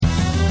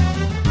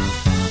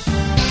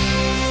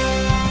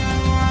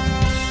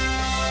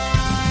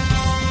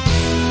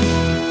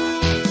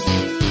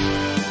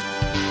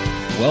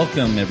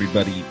Welcome,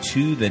 everybody,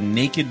 to the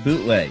Naked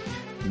Bootleg.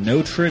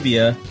 No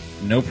trivia,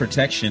 no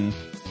protection.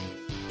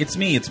 It's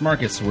me, it's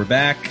Marcus. We're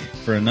back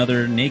for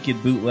another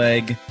Naked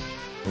Bootleg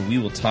where we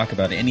will talk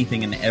about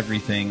anything and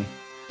everything.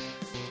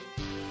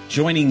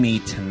 Joining me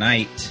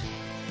tonight,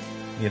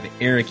 we have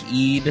Eric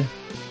Eid.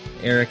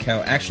 Eric,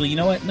 actually, you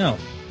know what? No,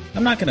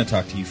 I'm not going to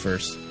talk to you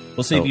first.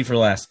 We'll save you for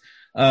last.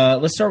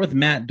 Let's start with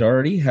Matt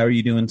Doherty. How are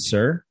you doing,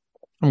 sir?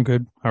 I'm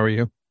good. How are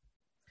you?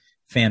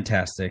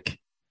 Fantastic.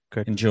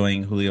 Good.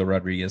 Enjoying Julio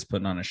Rodriguez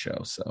putting on a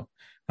show. So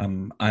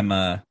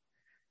no.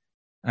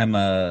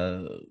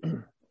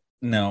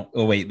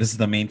 Oh wait, this is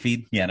the main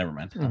feed. Yeah, never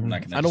mind. I'm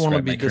not going to. I don't want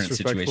to be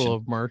disrespectful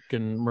of Mark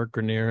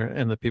Grenier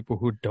and the people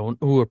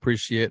who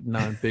appreciate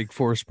non-Big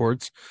Four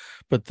sports,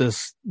 but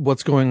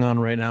what's going on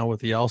right now with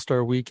the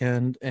All-Star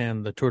weekend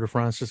and the Tour de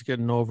France just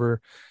getting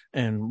over,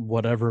 and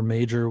whatever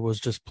major was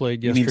just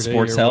played yesterday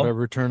or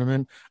whatever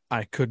tournament,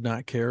 I could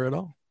not care at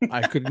all.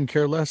 I couldn't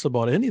care less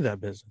about any of that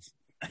business.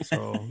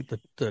 So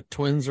the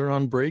Twins are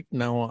on break.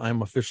 Now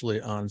I'm officially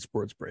on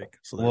sports break.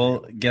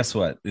 So guess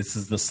what? This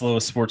is the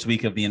slowest sports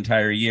week of the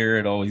entire year.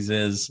 It always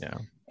is. Yeah.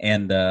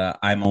 And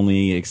I'm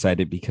only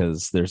excited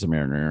because there's a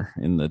Mariner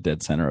in the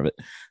dead center of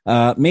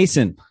it.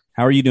 Mason,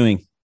 how are you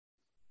doing?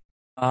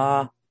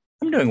 I'm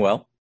doing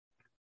well.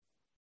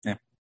 Yeah.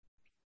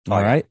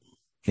 All right.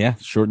 Yeah.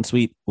 Short and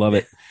sweet. Love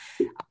it.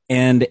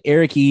 And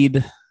Eric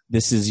Eid,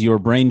 this is your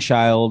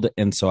brainchild.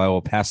 And so I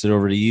will pass it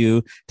over to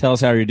you. Tell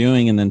us how you're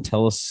doing and then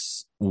tell us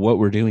what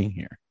we're doing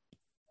here.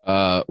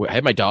 I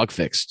had my dog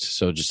fixed,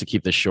 so just to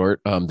keep this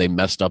short, they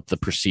messed up the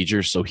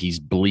procedure, so he's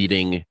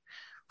bleeding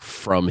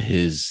from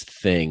his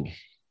thing.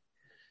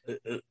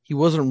 He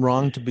wasn't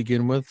wrong to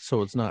begin with,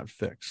 so it's not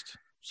fixed.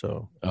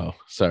 So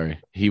sorry,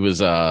 he was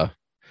Bob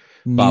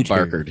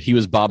Barker. He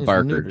was Bob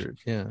Barker.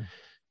 Yeah.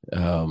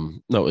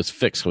 No, it's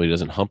fixed so he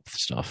doesn't hump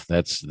stuff.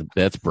 That's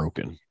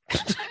broken.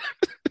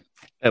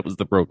 That was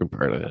the broken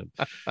part of it.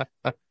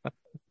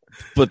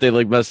 But they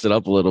messed it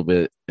up a little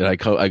bit, and I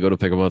go to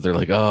pick them up. They're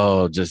like,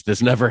 "Oh, just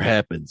this never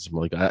happens." I'm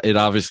like, "It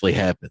obviously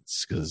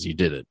happens because you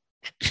did it."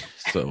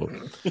 So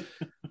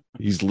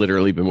he's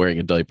literally been wearing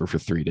a diaper for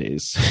 3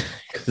 days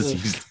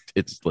because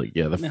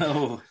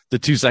the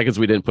 2 seconds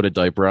we didn't put a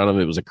diaper on him,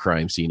 it was a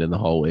crime scene in the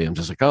hallway. I'm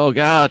just like, "Oh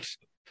God,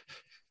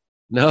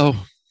 no,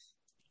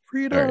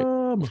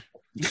 freedom!" Right.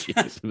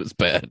 Yes, it was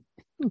bad.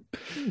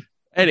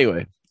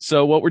 Anyway,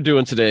 so what we're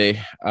doing today.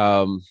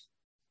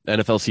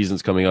 NFL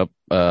season's coming up.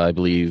 I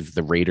believe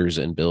the Raiders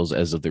and Bills,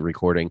 as of the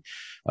recording,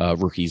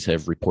 rookies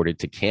have reported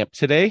to camp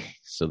today.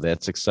 So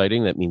that's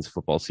exciting. That means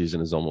football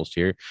season is almost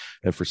here.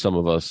 And for some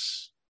of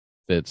us,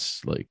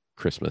 that's like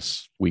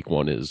Christmas. Week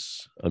 1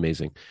 is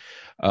amazing.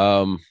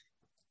 So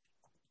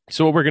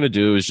what we're going to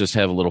do is just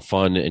have a little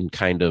fun and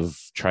kind of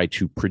try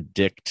to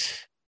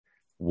predict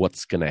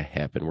what's going to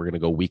happen. We're going to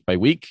go week by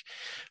week.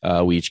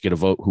 We each get a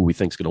vote who we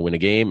think is going to win a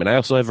game. And I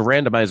also have a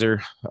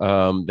randomizer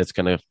that's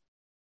going to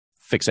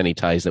fix any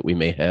ties that we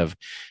may have,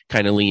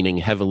 kind of leaning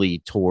heavily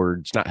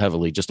towards, not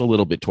heavily, just a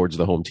little bit towards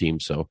the home team.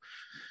 So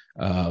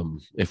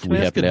if we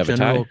happen to have a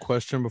general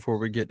question before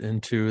we get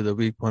into the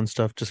week 1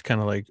 stuff, just kind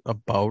of like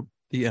about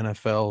the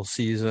NFL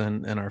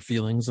season and our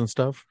feelings and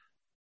stuff.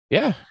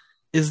 Yeah.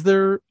 Is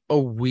there a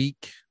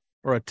week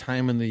or a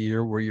time in the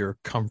year where you're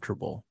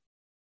comfortable?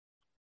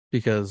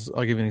 Because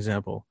I'll give you an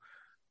example.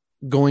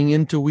 Going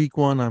into week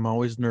 1, I'm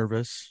always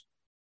nervous.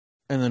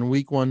 And then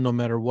week 1, no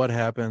matter what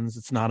happens,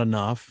 it's not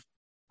enough.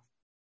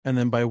 And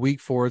then by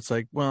week 4, it's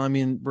like, well, I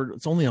mean,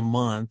 it's only a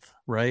month,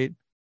 right?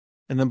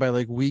 And then by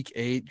week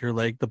 8, you're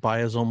like, the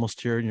bye is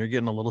almost here and you're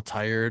getting a little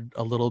tired,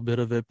 a little bit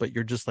of it, but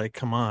you're just like,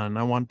 come on,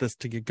 I want this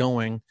to get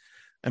going.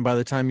 And by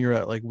the time you're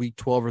at week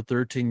 12 or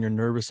 13, you're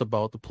nervous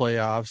about the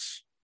playoffs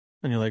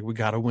and you're like, we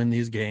got to win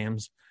these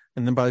games.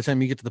 And then by the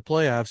time you get to the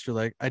playoffs, you're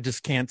like, I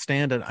just can't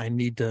stand it. I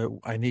need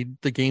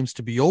the games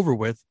to be over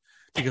with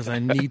because I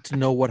need to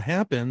know what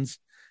happens.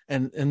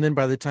 And then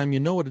by the time you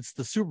know it, it's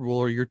the Super Bowl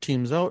or your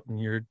team's out and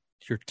you're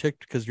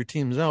ticked because your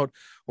team's out,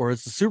 or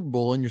it's the Super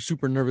Bowl and you're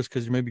super nervous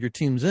because maybe your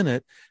team's in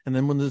it. And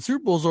then when the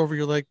Super Bowl's over,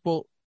 you're like,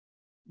 well,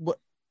 what?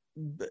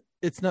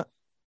 It's not,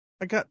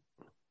 I got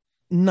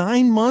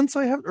 9 months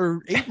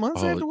or 8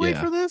 months I have to wait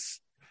for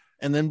this.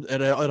 And then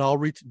it all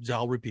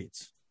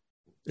repeats.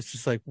 It's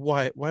just like,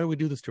 why do we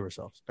do this to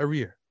ourselves every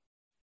year?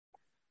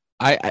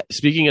 I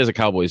speaking as a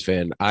Cowboys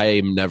fan,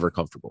 I'm never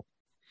comfortable.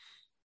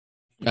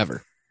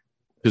 Ever.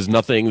 Because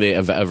nothing they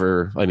have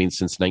ever, I mean,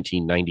 since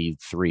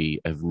 1993,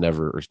 have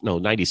never,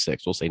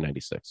 96, we'll say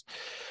 96.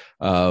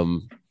 I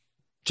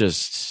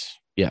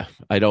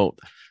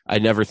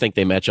never think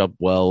they match up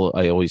well.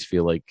 I always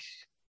feel like,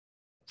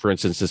 for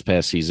instance, this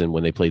past season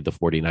when they played the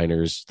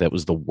 49ers, that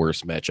was the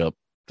worst matchup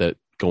that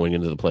going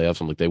into the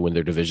playoffs. I'm like, they win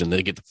their division,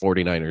 they get the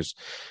 49ers.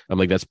 I'm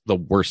like, that's the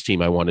worst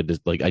team I wanted to,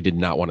 I did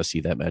not want to see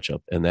that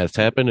matchup. And that's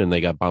happened, and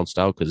they got bounced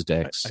out because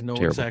Dak's I know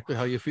terrible. Exactly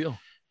how you feel.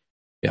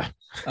 Yeah.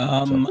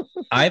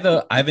 I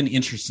have an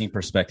interesting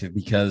perspective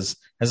because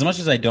as much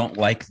as I don't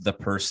like the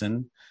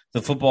person,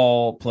 the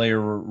football player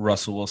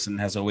Russell Wilson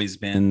has always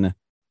been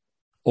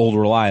old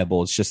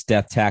reliable. It's just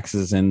death,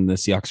 taxes, and the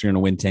Seahawks are going to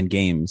win 10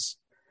 games.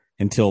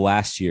 until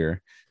last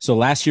year. So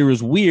last year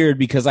was weird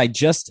because I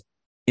just,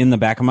 in the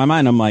back of my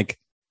mind, I'm like,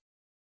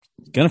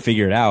 gonna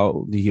figure it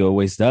out. He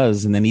always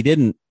does. And then he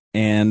didn't.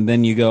 And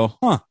then you go,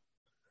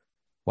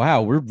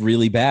 wow, we're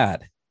really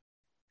bad.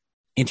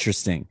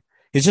 Interesting.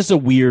 It's just a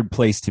weird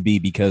place to be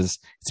because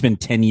it's been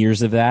 10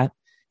 years of that.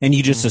 And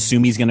you just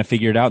assume he's going to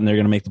figure it out and they're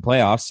going to make the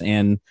playoffs.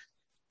 And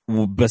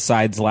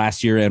besides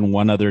last year and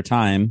one other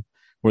time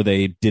where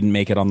they didn't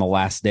make it on the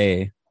last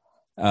day,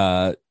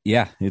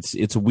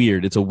 it's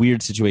weird. It's a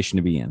weird situation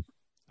to be in.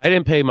 I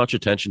didn't pay much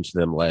attention to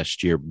them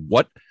last year.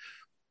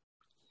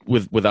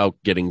 Without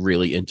getting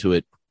really into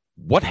it,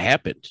 what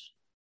happened?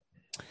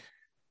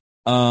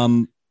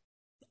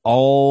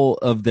 All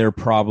of their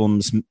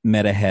problems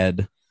met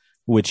ahead,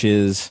 which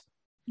is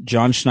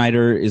John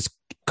Schneider is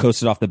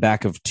coasted off the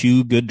back of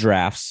 2 good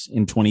drafts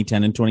in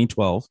 2010 and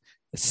 2012.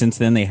 Since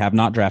then, they have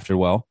not drafted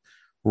well.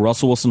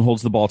 Russell Wilson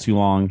holds the ball too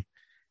long,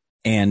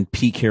 and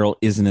Pete Carroll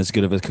isn't as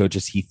good of a coach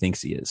as he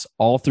thinks he is.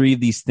 All 3 of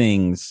these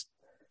things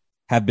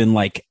have been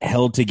like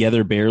held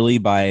together barely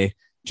by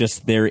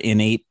just their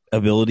innate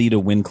ability to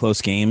win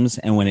close games.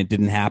 And when it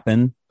didn't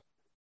happen,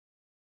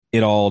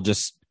 it all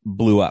just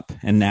blew up.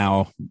 And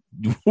now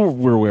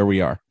we're where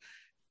we are.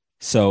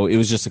 So it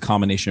was just a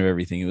combination of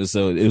everything. It was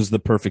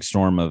the perfect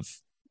storm of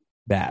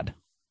bad.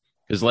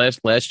 Because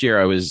last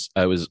year I was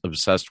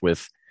obsessed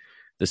with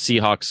the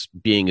Seahawks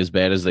being as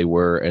bad as they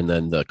were, and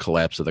then the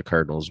collapse of the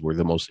Cardinals were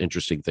the most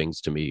interesting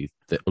things to me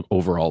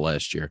overall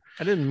last year.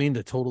 I didn't mean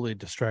to totally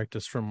distract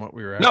us from what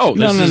we were at. No,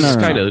 this is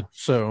kind of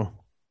so.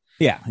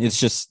 Yeah, it's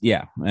just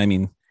I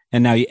mean,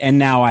 and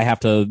now I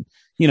have to.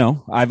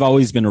 I've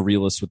always been a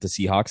realist with the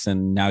Seahawks,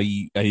 and now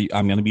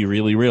I'm going to be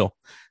really real.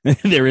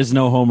 There is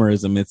no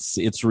homerism.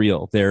 It's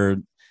real. They're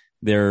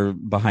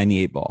behind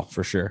the 8 ball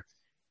for sure.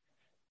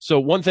 So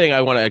one thing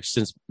I want to,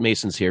 since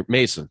Mason's here,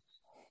 Mason.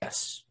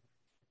 Yes.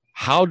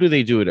 How do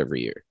they do it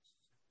every year?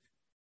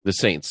 The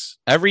Saints.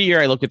 Every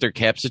year I look at their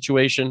cap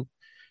situation,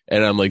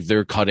 and I'm like,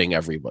 they're cutting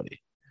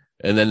everybody.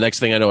 And then next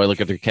thing I know, I look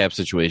at their cap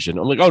situation.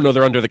 I'm like, oh no,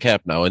 they're under the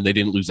cap now, and they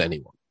didn't lose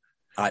anyone.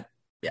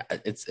 Yeah,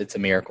 it's a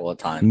miracle at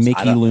times.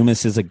 Mickey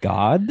Loomis is a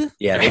god.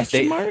 Yeah,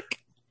 mark.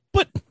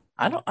 But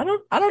I don't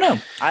know.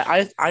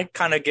 I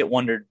kind of get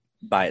wondered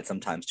by it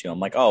sometimes too. I'm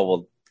like, oh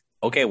well,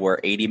 okay, we're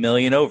 80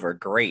 million over,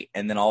 great,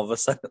 and then all of a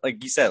sudden,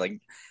 like you said, like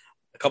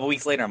a couple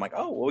weeks later, I'm like,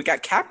 oh well, we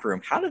got cap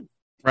room. How did?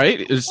 Right?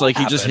 It's like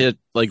he just hit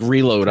like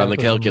reload on the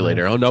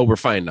calculator. Oh no, we're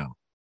fine now.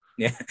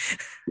 Yeah,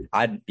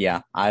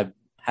 I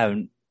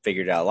haven't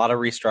figured out a lot of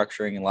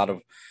restructuring, a lot of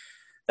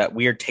that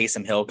weird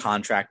Taysom Hill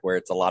contract where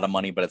it's a lot of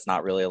money, but it's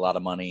not really a lot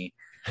of money.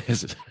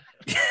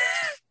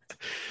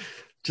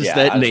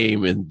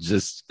 Name, and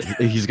just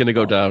he's going to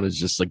go down as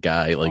just a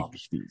guy like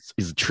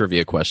he's a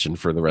trivia question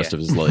for the rest of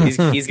his life.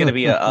 He's going to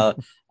be a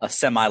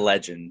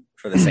semi-legend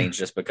for the Saints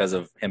just because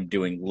of him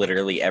doing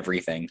literally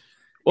everything,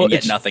 and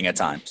yet nothing at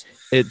times.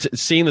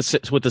 Seeing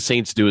what the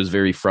Saints do is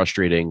very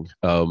frustrating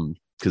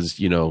because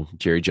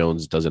Jerry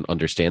Jones doesn't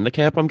understand the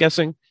cap. I'm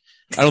guessing.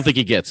 I don't think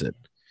he gets it.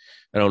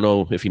 I don't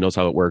know if he knows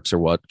how it works or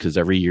what, because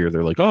every year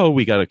they're like, oh,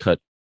 we got to cut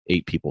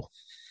 8 people.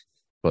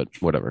 But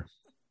whatever.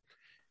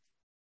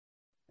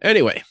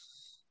 Anyway,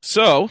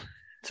 so.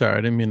 Sorry,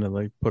 I didn't mean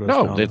to put us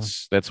down. No,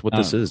 that's what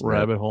this is.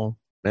 Rabbit hole.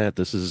 Matt,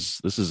 this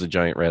is a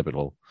giant rabbit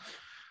hole.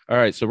 All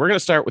right, so we're going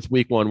to start with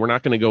week 1. We're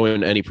not going to go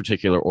in any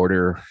particular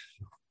order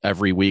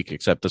every week,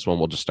 except this one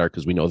we'll just start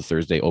because we know the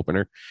Thursday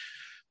opener.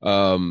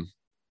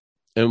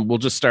 And we'll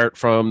just start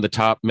from the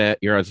top. Matt,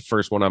 you're the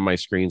first one on my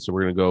screen, so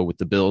we're going to go with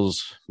the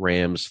Bills,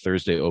 Rams,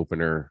 Thursday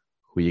opener.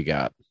 Who you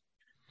got?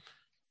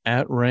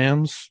 At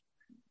Rams,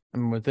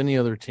 and with any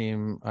other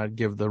team, I'd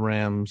give the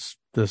Rams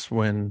this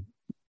win.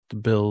 The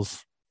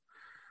Bills.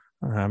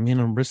 I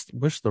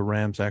wish the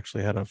Rams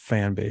actually had a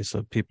fan base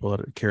of people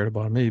that cared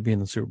about it. Maybe being in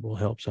the Super Bowl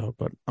helps out,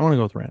 but I want to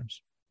go with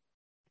Rams.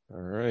 All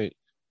right.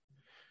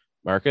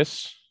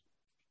 Marcus?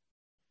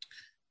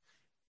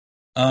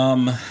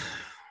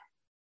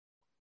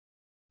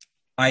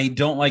 I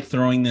don't like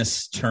throwing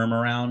this term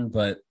around,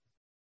 but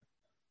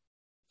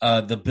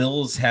the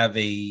Bills have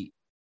a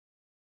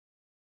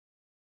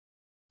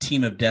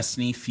team of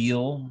destiny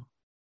feel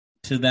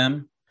to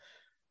them.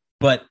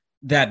 But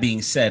that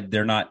being said,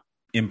 they're not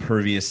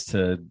impervious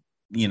to,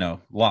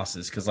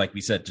 losses. Because like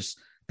we said, just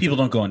people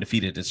don't go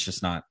undefeated. It's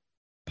just not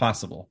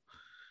possible.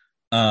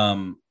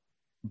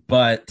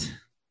 But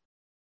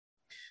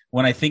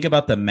when I think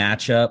about the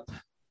matchup,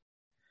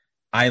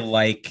 I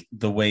like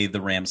the way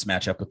the Rams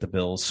match up with the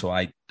Bills, so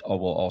I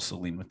will also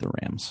lean with the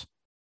Rams.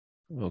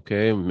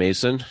 Okay,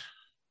 Mason?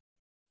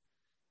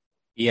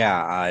 Yeah,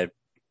 I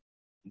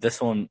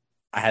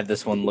had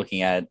this one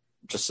looking at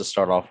just to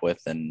start off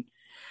with, and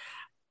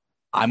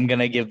I'm going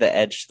to give the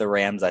edge to the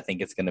Rams. I think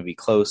it's going to be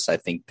close. I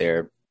think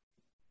they're,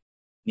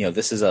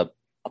 this is a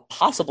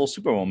possible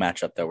Super Bowl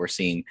matchup that we're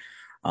seeing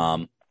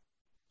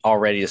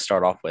already to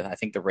start off with. I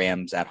think the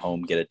Rams at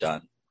home get it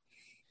done.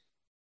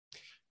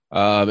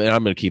 And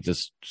I'm going to keep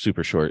this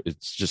super short.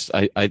 It's just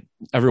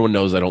everyone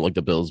knows I don't like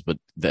the Bills, but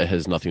that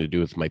has nothing to do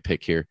with my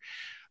pick here.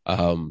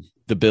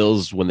 The the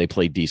Bills, when they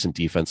play decent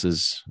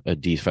defenses, a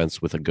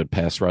defense with a good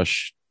pass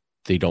rush,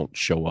 they don't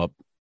show up.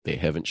 They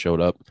haven't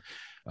showed up.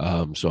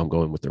 So I'm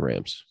going with the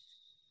Rams.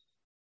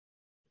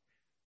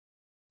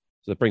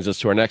 So that brings us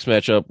to our next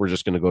matchup. We're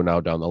just going to go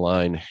now down the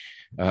line.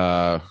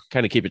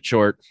 Kind of keep it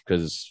short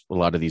because a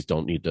lot of these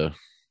don't need to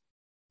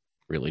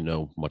really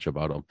know much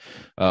about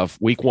them.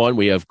 Week 1,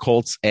 we have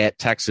Colts at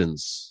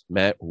Texans.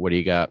 Matt, what do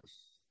you got?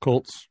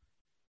 Colts.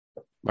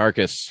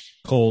 Marcus.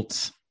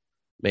 Colts.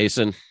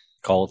 Mason.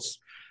 Colts.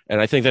 And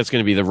I think that's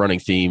going to be the running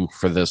theme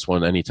for this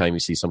one. Anytime you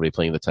see somebody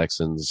playing the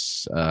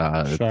Texans,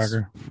 it's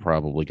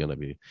probably going to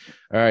be.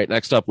 All right,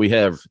 next up we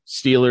have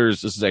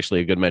Steelers. This is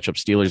actually a good matchup.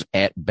 Steelers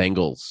at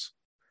Bengals.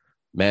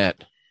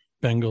 Matt.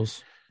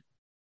 Bengals.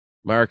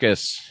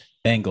 Marcus.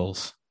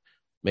 Bengals.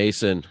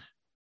 Mason.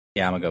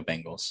 Yeah, I'm going to go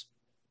Bengals.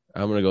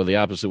 I'm going to go the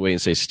opposite way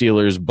and say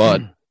Steelers,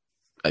 but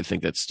I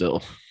think that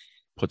still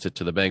puts it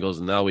to the Bengals.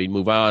 And now we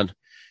move on.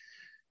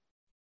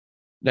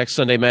 Next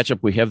Sunday matchup,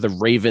 we have the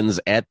Ravens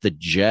at the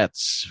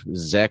Jets.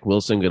 Is Zach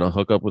Wilson going to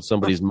hook up with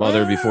somebody's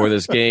mother before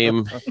this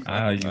game?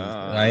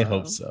 I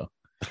hope so.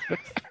 All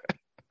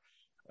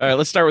right,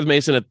 let's start with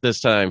Mason at this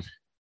time.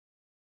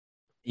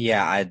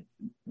 Yeah,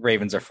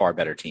 Ravens are far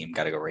better team.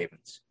 Got to go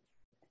Ravens.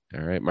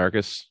 All right,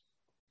 Marcus.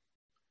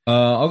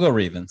 I'll go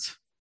Ravens.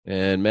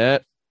 And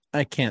Matt?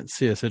 I can't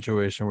see a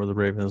situation where the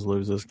Ravens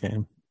lose this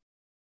game.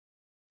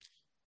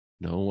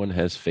 No one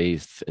has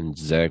faith in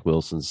Zach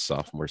Wilson's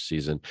sophomore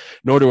season.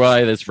 Nor do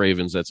I. That's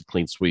Ravens. That's a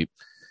clean sweep.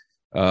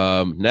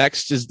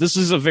 Next this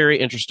is a very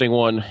interesting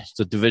one. It's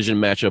a division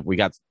matchup. We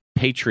got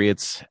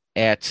Patriots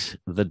at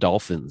the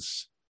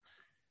Dolphins.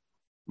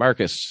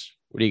 Marcus,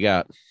 what do you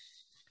got?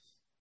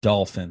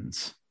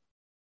 Dolphins.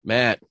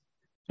 Matt.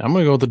 I'm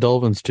going to go with the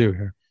Dolphins too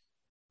here.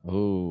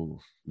 Oh,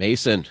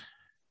 Mason.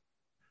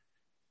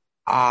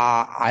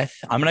 I'm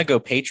going to go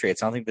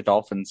Patriots. I don't think the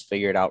Dolphins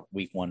figured out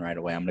week 1 right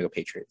away. I'm going to go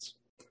Patriots.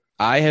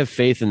 I have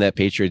faith in that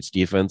Patriots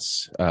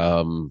defense.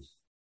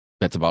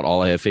 That's about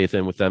all I have faith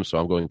in with them. So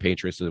I'm going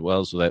Patriots as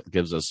well. So that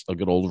gives us a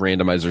good old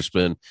randomizer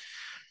spin.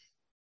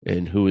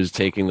 And who is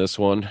taking this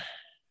one?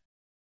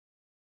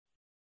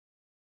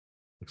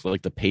 Looks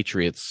like the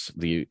Patriots,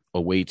 the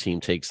away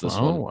team, takes this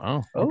one. Oh,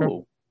 wow. Okay.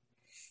 Oh.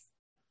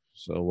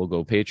 So we'll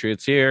go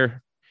Patriots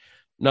here.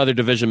 Another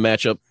division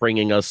matchup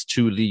bringing us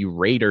to the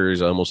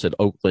Raiders. I almost said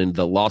Oakland,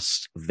 the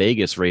Las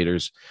Vegas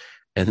Raiders,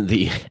 and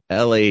the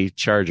LA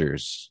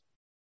Chargers.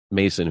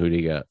 Mason, who do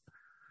you got?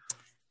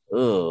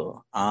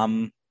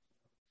 I'm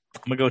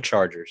going to go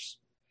Chargers.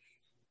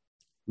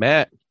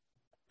 Matt.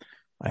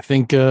 I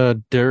think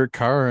Derek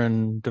Carr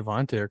and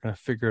Devontae are going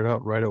to figure it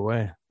out right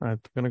away. I'm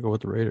going to go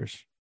with the Raiders.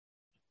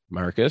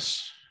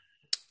 Marcus.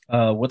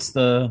 Who's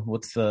the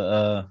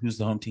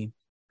home team?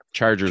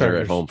 Chargers are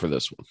at home for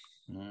this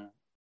one.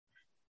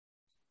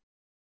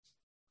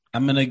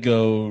 I'm going to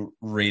go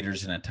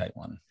Raiders in a tight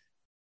one.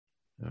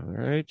 All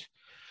right.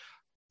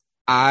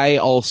 I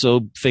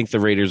also think the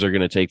Raiders are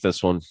going to take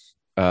this one.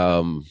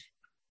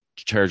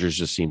 Chargers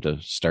just seem to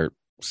start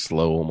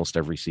slow almost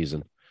every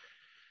season.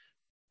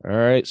 All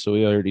right, so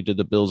we already did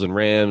the Bills and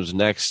Rams.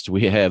 Next,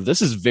 we have,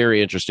 this is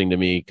very interesting to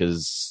me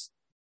because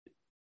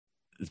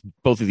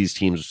both of these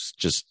teams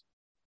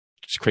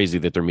it's crazy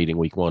that they're meeting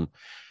week 1.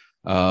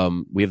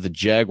 We have the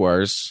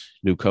Jaguars,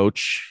 new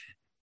coach,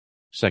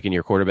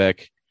 second-year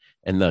quarterback,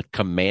 and the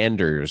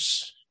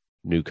Commanders,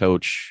 new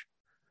coach,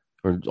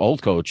 or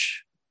old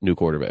coach, new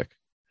quarterback.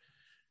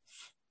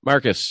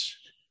 Marcus.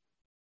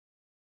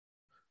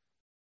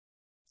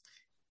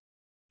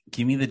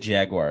 Give me the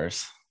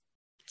Jaguars.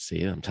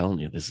 See, I'm telling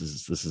you, this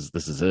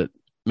is it.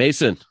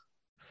 Mason.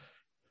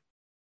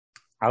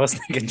 I was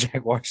thinking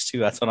Jaguars too.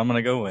 That's what I'm going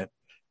to go with.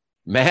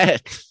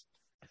 Matt.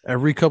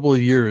 Every couple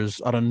of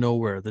years, out of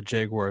nowhere, the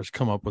Jaguars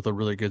come up with a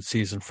really good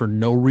season for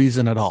no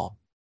reason at all,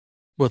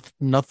 with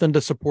nothing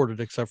to support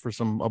it except for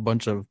a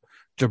bunch of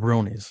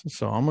jabronis.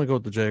 So I'm going to go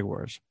with the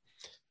Jaguars.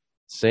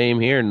 Same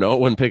here. No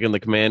one picking the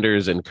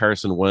Commanders and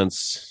Carson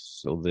Wentz,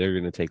 so they're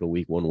going to take a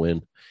week 1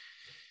 win.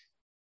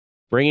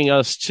 Bringing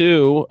us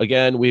to,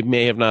 again, we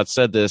may have not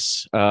said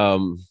this,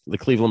 the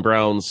Cleveland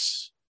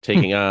Browns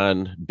taking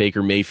on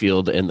Baker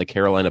Mayfield and the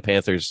Carolina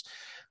Panthers.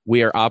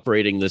 We are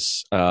operating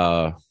this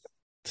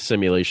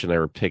simulation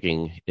or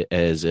picking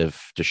as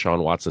if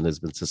Deshaun Watson has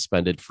been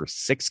suspended for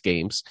 6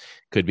 games.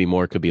 Could be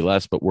more, could be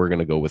less, but we're going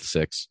to go with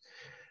 6.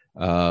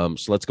 So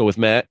let's go with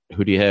Matt.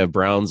 Who do you have?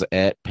 Browns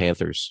at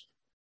Panthers.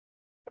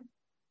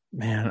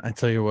 Man, I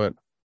tell you what,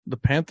 the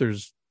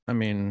Panthers, I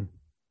mean,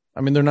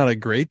 they're not a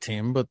great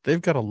team, but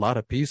they've got a lot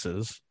of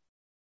pieces.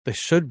 They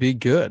should be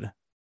good,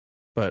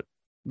 but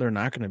they're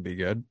not going to be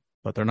good.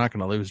 But they're not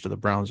going to lose to the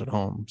Browns at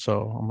home.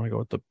 So I'm going to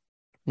go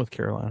with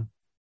Carolina.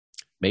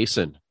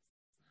 Mason.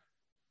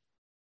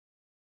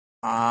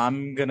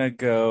 I'm going to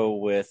go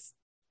with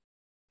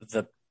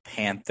the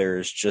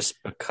Panthers just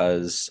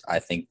because I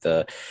think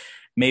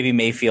maybe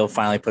Mayfield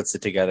finally puts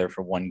it together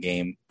for one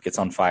game, gets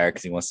on fire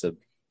because he wants to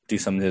do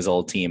something to his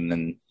old team, and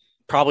then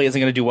probably isn't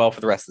going to do well for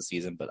the rest of the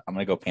season, but I'm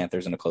going to go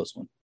Panthers in a close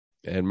one.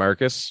 And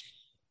Marcus?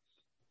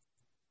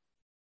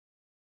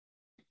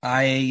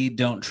 I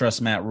don't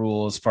trust Matt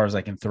Rule as far as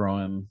I can throw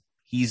him.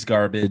 He's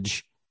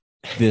garbage.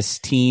 This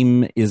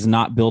team is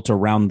not built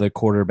around the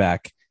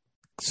quarterback,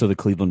 so the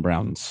Cleveland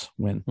Browns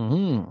win.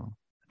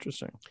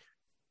 Interesting.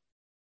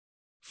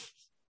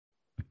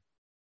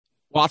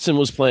 Watson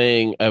was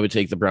playing. I would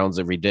take the Browns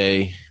every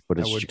day, but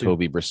it's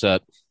Jacoby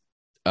Brissett.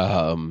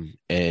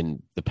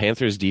 And the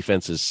Panthers'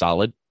 defense is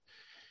solid,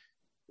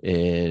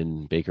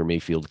 and Baker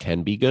Mayfield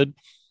can be good,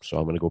 so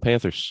I'm going to go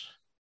Panthers.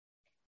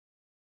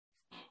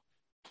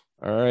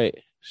 All right.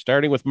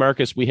 Starting with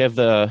Marcus, we have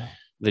the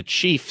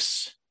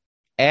Chiefs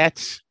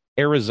at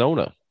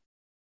Arizona.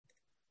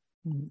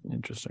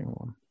 Interesting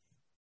one.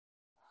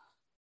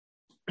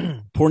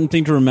 Important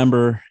thing to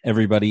remember,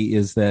 everybody,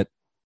 is that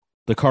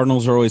the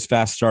Cardinals are always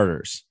fast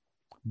starters,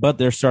 but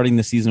they're starting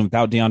the season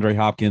without DeAndre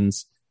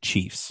Hopkins.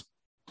 Chiefs.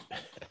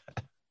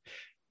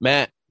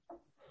 Matt.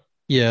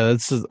 Yeah,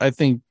 I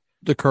think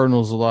the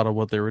Cardinals, a lot of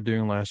what they were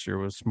doing last year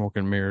was smoke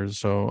and mirrors,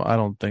 so I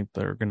don't think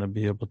they're going to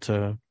be able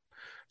to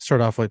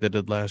start off like they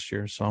did last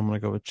year, so I'm going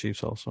to go with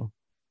Chiefs also.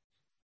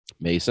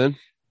 Mason?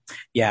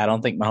 Yeah, I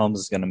don't think Mahomes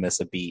is going to miss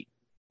a beat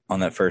on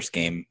that first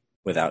game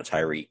without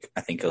Tyreek.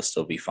 I think he'll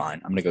still be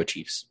fine. I'm going to go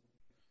Chiefs.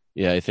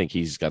 Yeah, I think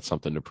he's got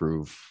something to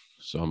prove,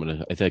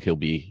 so I think he'll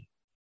be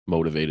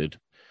motivated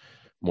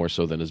more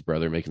so than his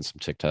brother making some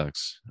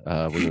TikToks.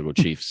 We're going to go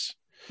Chiefs.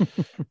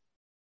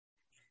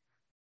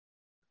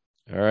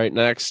 All right,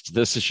 next.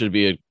 This should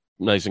be a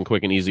nice and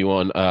quick and easy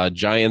one.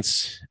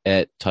 Giants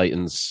at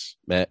Titans.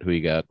 Matt, who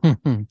you got?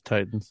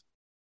 Titans.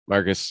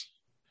 Marcus?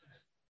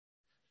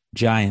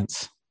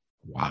 Giants.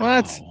 Wow.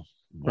 What?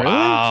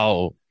 Wow.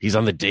 Really? He's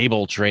on the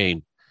Daboll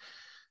train.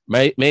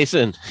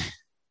 Mason?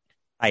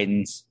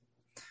 Titans.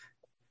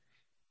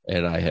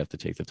 And I have to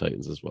take the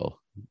Titans as well.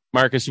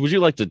 Marcus, would you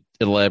like to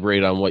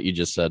elaborate on what you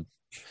just said?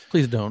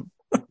 Please don't.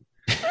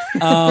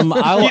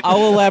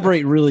 I'll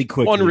elaborate really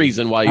quickly. One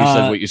reason why you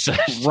said what you said.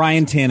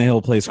 Ryan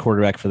Tannehill plays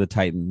quarterback for the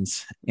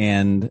Titans,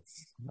 and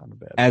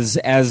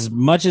as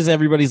much as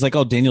everybody's like,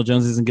 "Oh, Daniel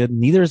Jones isn't good,"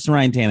 neither is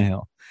Ryan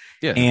Tannehill.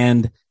 Yeah,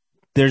 and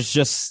there's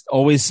just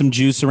always some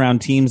juice around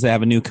teams that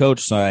have a new coach,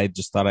 so I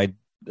just thought I'd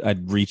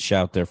reach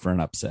out there for an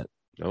upset.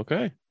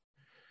 Okay.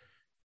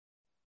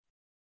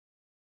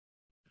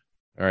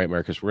 All right,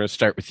 Marcus, we're going to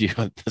start with you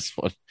on this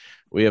one.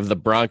 We have the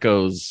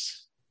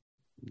Broncos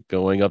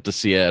going up to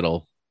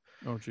Seattle.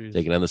 Oh, geez.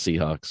 Taking on the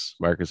Seahawks.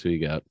 Marcus, who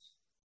you got?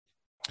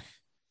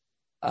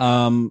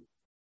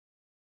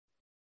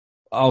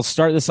 I'll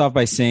start this off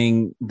by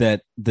saying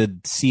that the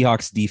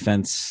Seahawks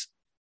defense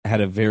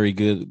had a very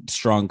good,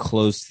 strong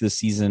close to the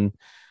season.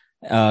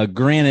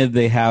 Granted,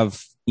 they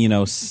have,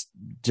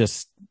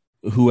 just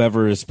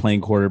whoever is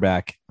playing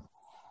quarterback.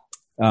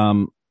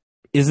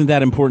 Isn't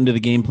that important to the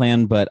game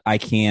plan, but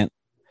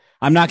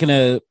I'm not going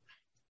to.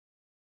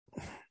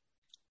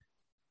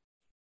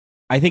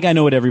 I think I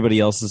know what everybody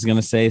else is going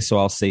to say, so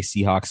I'll say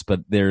Seahawks, but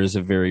there is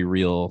a very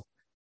real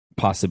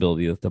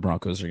possibility that the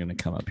Broncos are going to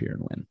come up here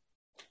and win.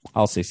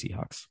 I'll say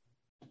Seahawks.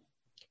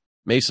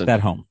 Mason. At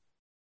home.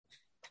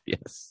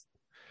 Yes.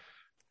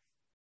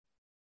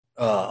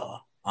 I'm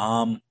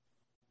going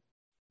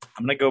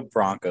to go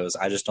Broncos.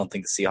 I just don't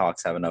think the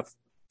Seahawks have enough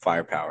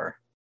firepower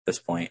at this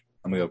point.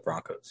 I'm going to go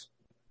Broncos.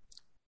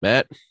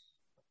 Matt?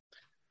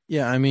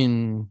 Yeah, I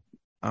mean,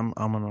 I'm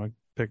going to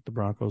pick the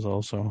Broncos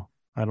also.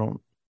 I don't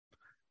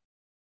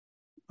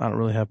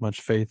really have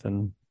much faith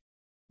in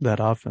that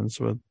offense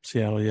with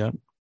Seattle yet.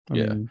 I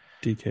mean,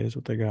 DK is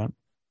what they got.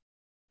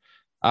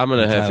 I'm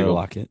going to have to go.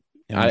 Lock it.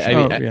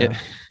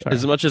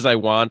 As much as I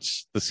want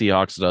the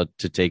Seahawks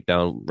to take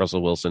down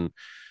Russell Wilson,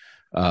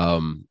 I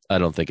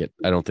don't think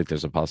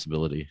there's a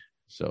possibility.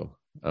 So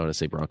I want to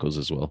say Broncos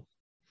as well.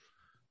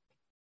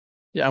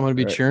 Yeah, I'm going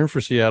to be cheering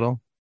for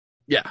Seattle.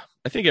 Yeah,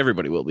 I think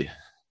everybody will be.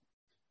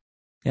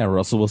 Yeah,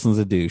 Russell Wilson's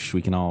a douche.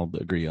 We can all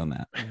agree on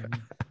that.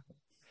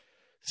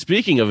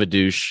 Speaking of a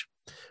douche,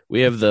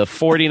 we have the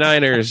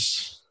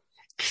 49ers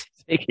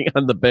taking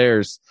on the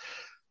Bears.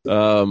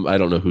 I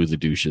don't know who the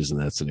douche is in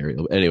that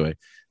scenario. Anyway.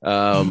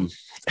 Kyle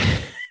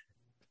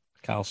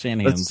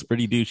Shanahan's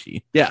pretty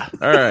douchey. Yeah.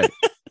 All right.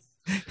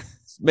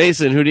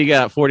 Mason, who do you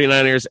got?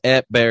 49ers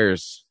at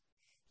Bears.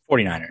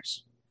 49ers.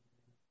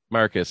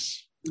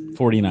 Marcus.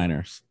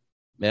 49ers.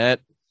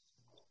 Matt.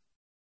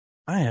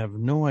 I have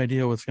no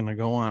idea what's going to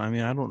go on.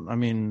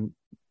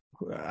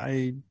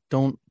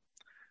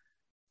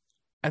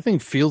 I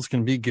think Fields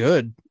can be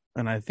good,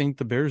 and I think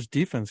the Bears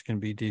defense can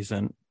be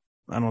decent.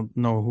 I don't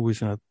know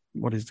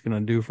what he's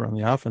going to do on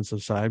the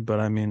offensive side, but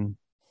I'm going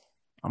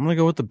to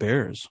go with the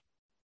Bears.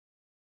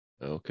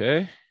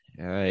 Okay.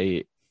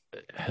 I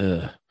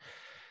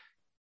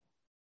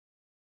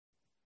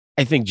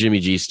think Jimmy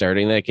G's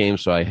starting that game,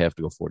 so I have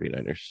to go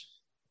 49ers.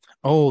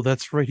 Oh,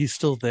 that's right. He's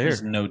still there.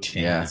 There's no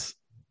chance. Yeah.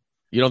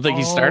 You don't think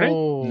he's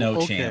starting?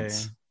 No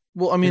chance.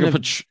 Well, I mean,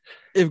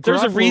 if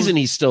there's a reason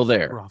he's still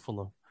there.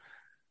 Ruffalo.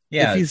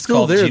 Yeah, if he's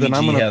still there, then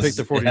I'm going to pick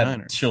the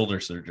 49ers. Shoulder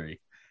surgery.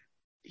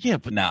 Yeah,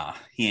 but nah,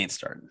 he ain't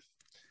starting.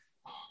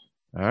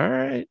 All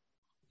right.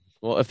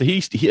 Well,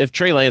 if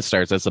Trey Lance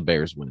starts, that's the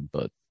Bears win.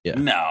 But yeah,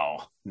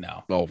 No.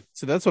 oh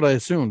So that's what I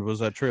assumed was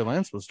that Trey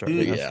Lance was starting.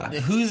 Yeah.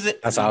 Who's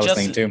it? That's what I was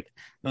thinking too.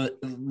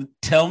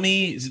 Tell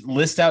me,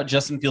 list out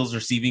Justin Fields'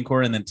 receiving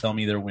core, and then tell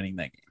me they're winning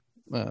that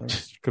game.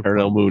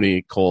 Darnell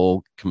Mooney,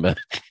 Cole Kmet.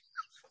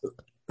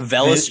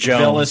 Velus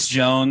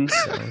Jones.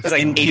 He's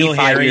like N'Keal 85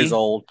 Harry. years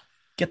old.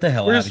 Get the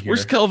hell out of here.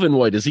 Where's Kelvin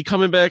White? Is he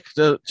coming back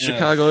to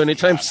Chicago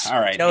anytime? All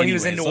right. No, he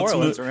was in New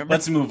Orleans, remember?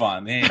 Let's move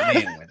on. They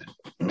ain't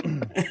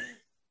winning.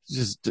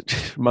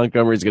 Just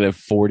Montgomery's gonna have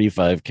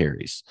 45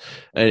 carries.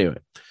 Anyway,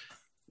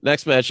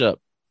 next matchup.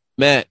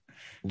 Matt,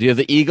 do you have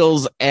the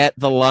Eagles at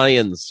the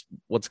Lions?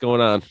 What's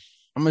going on?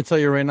 I'm going to tell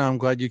you right now, I'm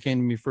glad you came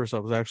to me first. I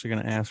was actually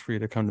going to ask for you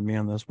to come to me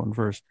on this one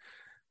first.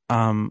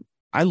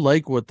 I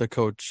like what the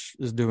coach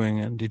is doing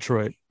in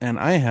Detroit, and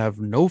I have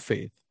no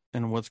faith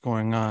in what's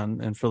going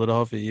on in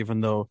Philadelphia,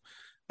 even though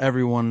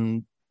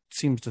everyone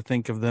seems to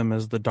think of them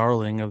as the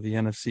darling of the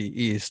NFC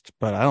East.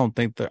 But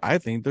I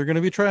think they're going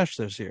to be trash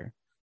this year.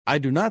 I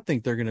do not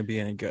think they're going to be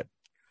any good.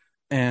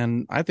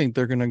 And I think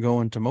they're going to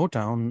go into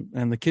Motown,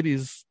 and the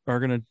kiddies are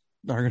going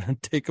to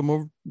take them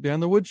over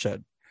behind the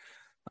woodshed.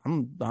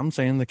 I'm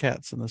saying the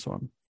Cats in this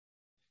one.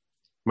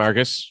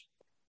 Marcus?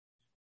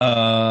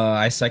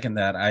 I second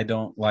that. I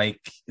don't like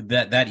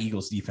that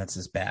Eagles defense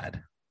is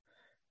bad.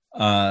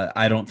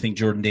 I don't think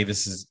Jordan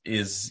Davis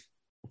is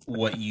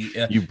what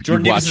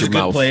Jordan Davis is a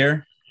good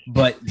player,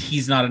 but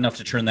he's not enough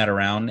to turn that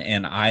around.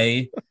 And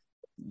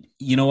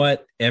you know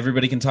what?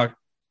 Everybody can talk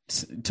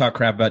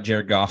crap about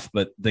Jared Goff,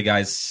 but the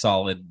guy's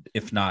solid,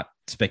 if not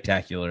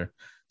spectacular.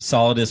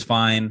 Solid is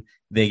fine.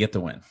 They get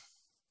the win.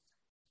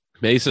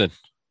 Mason?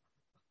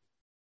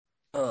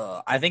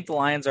 I think the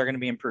Lions are going to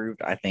be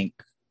improved. I think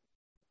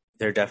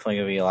they're definitely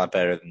going to be a lot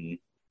better than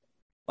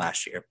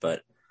last year,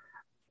 but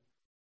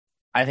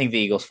I think the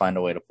Eagles find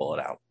a way to pull it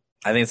out.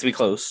 I think it's going to be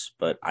close,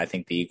 but I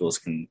think the Eagles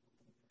can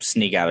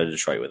sneak out of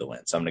Detroit with a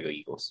win. So I'm going to go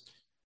Eagles.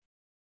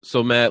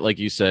 So, Matt, like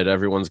you said,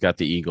 everyone's got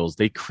the Eagles.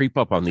 They creep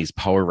up on these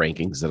power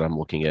rankings that I'm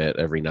looking at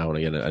every now and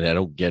again, and I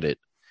don't get it.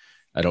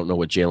 I don't know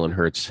what Jalen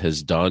Hurts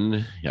has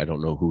done. I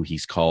don't know who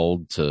he's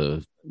called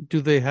to.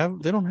 They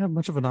don't have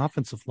much of an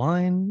offensive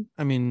line.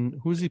 I mean,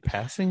 who's he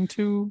passing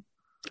to?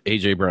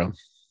 A.J. Brown.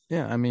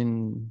 Yeah, I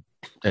mean.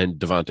 And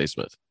Devontae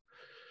Smith.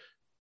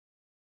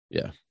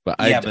 Yeah. But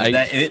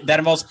that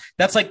involves,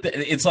 it's like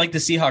the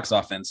Seahawks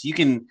offense.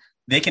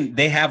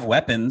 They have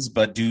weapons,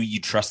 but do you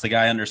trust the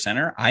guy under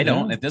center? I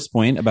don't at this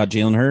point about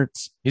Jalen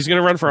Hurts. He's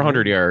going to run for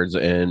 100 yards,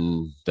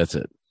 and that's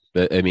it.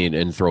 I mean,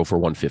 and throw for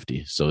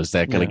 150. So is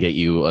that going to get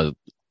you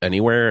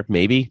anywhere?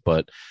 Maybe,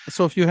 but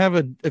so if you have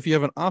an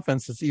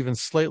offense that's even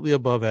slightly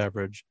above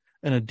average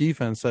and a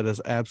defense that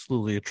is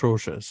absolutely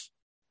atrocious,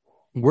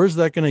 where's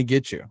that going to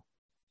get you?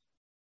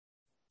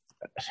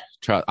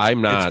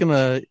 I'm not.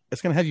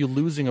 It's gonna have you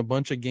losing a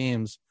bunch of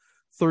games,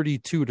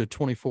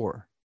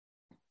 32-24.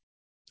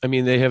 I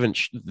mean, they haven't.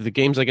 The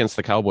games against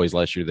the Cowboys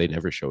last year, they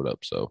never showed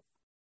up. So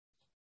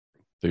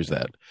there's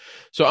that.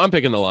 So I'm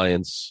picking the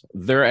Lions.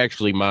 They're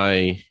actually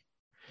my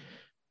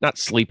not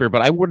sleeper,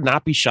 but I would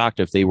not be shocked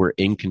if they were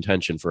in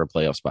contention for a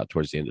playoff spot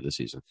towards the end of the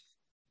season.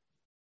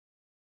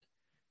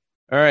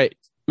 All right,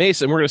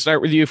 Mason, we're going to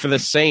start with you for the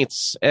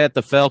Saints at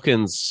the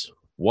Falcons.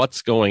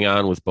 What's going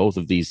on with both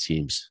of these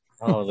teams?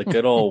 Oh, the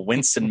good old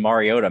Winston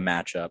Mariota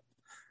matchup.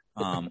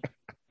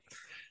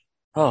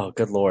 Oh,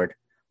 good Lord.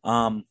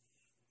 I mean,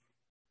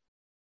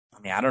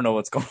 I don't know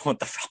what's going on with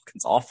the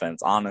Falcons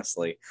offense,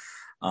 honestly.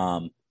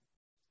 I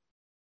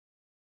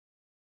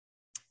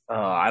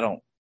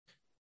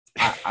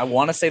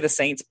want to say the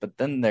Saints, but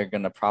then they're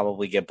going to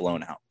probably get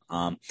blown out.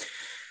 I'm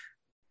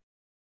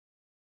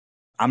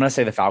going to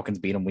say the Falcons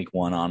beat them week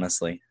 1,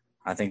 honestly.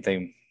 I think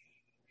they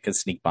could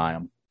sneak by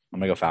them. I'm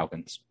going to go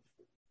Falcons.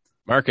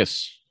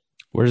 Marcus.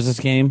 Where's this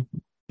game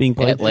being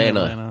played?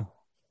 Atlanta.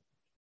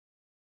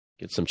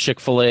 Get some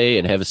Chick-fil-A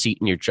and have a seat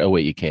in your... Oh,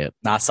 wait, you can't.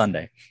 Not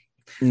Sunday.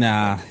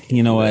 Nah,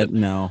 you know what?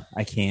 No,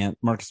 I can't.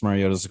 Marcus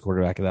Mariota's the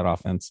quarterback of that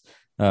offense.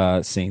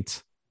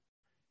 Saints.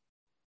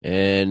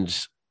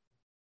 And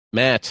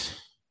Matt.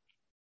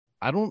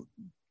 Do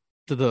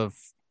the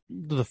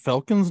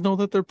Falcons know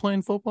that they're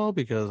playing football?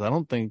 Because I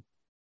don't think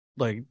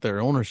their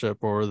ownership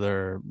or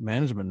their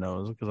management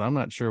knows, because I'm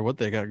not sure what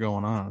they got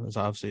going on this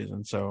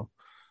offseason. So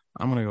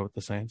I'm going to go with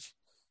the Saints.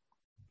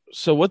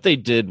 So what they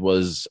did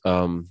was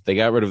they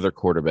got rid of their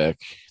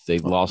quarterback. They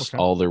lost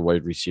all their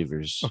wide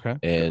receivers. Okay.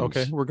 And,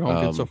 we're going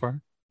good so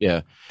far.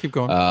 Yeah. Keep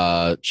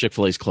going.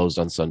 Chick-fil-A's closed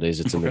on Sundays.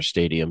 It's in their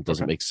stadium.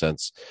 Doesn't make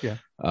sense. Yeah.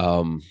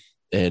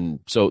 And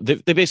so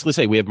they basically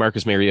say, we have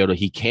Marcus Mariota.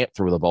 He can't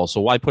throw the ball.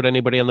 So why put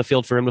anybody on the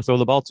field for him to throw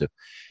the ball to?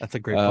 That's a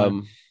great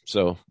point.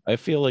 So I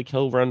feel like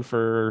he'll run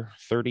for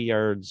 30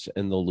 yards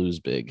and they'll lose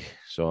big.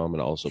 So I'm going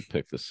to also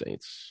pick the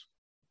Saints.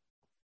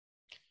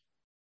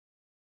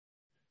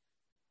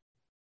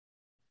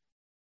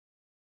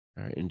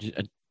 All right,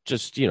 and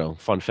just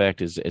fun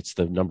fact is it's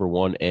the number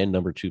 1 and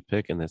number 2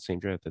 pick in that same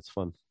draft. That's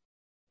fun.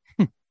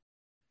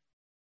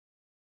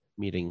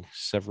 Meeting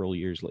several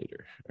years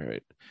later. All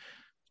right,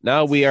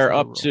 now we are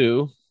up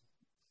to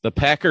the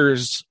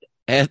Packers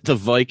at the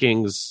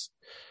Vikings.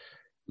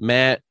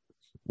 Matt,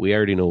 we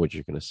already know what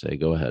you're going to say.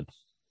 Go ahead.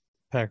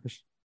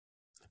 Packers.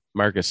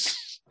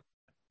 Marcus.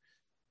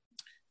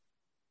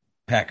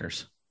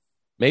 Packers.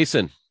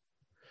 Mason.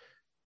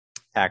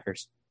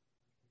 Packers.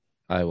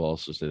 I will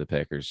also say the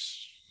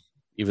Packers,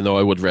 even though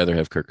I would rather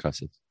have Kirk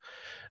Cousins.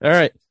 All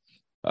right.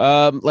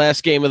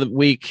 Last game of the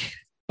week.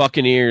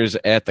 Buccaneers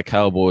at the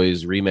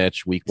Cowboys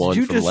rematch week 1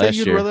 Did you from just last say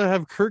you'd year. rather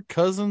have Kirk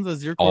Cousins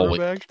as your Always.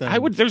 quarterback? Than... I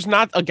would. There's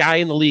not a guy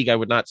in the league I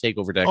would not take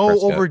over Dak Oh,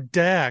 Prescott. over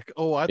Dak.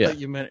 Oh, I Yeah. thought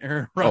you meant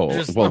Aaron Oh,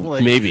 Rodgers. well, I'm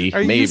like, maybe.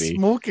 Are you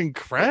smoking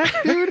crack,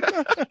 dude?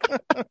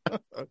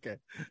 Okay.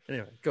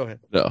 Anyway, go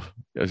ahead. No.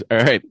 All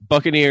right.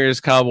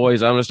 Buccaneers,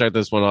 Cowboys. I'm going to start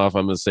this one off.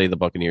 I'm going to say the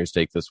Buccaneers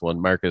take this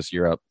one. Marcus,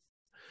 you're up.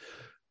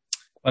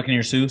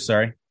 Buccaneers who?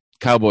 Sorry.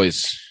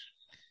 Cowboys.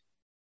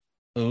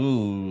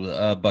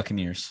 Ooh,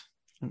 Buccaneers.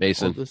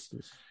 Mason.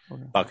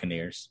 Okay.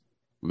 Buccaneers.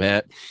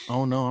 Matt.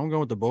 Oh, no. I'm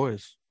going with the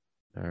boys.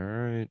 All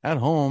right. At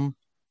home,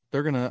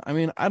 they're going to... I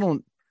mean,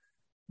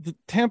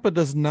 Tampa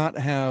does not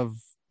have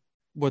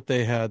what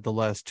they had the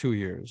last 2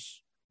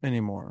 years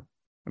anymore.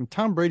 And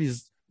Tom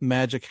Brady's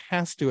magic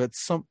has to at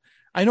some...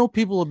 I know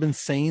people have been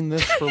saying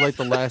this for like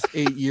the last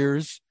 8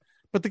 years,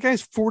 but the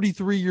guy's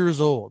 43 years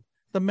old.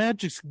 The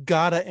magic's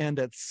got to end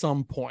at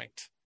some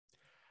point.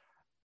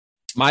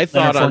 My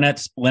thought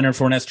Leonard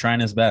Fournette's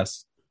trying his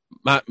best.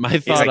 My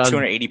He's thought like on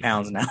 280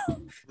 pounds now.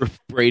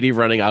 Brady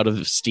running out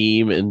of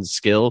steam and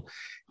skill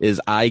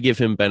is I give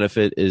him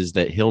benefit is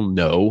that he'll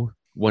know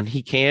when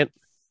he can't.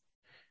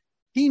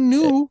 He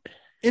knew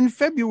in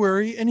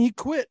February and he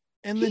quit.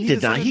 And then He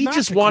did not. He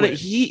just to wanted. quit.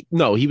 He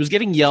was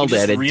getting yelled He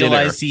at just at dinner.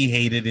 realized he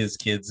hated his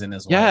kids and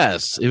his wife.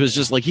 Yes, it was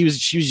just like she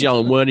was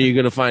yelling, "When are you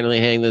going to finally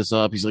hang this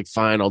up?" He's like,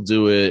 "Fine, I'll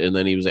do it." And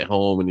then he was at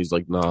home and he's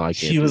like, "No, I can't."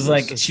 She was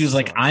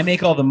like, I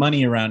make all the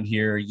money around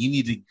here. You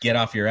need to get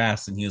off your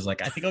ass. And he was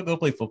like, I think I'll go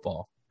play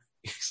football.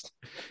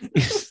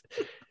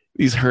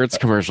 These Hertz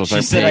commercials She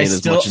aren't said, paying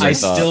as much as I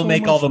thought. still So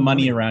make all much the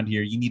money money. around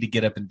here. You need to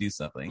get up and do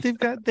something.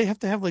 They have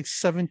to have like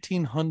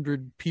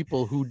 1,700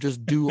 people who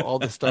just do all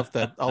the stuff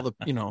that I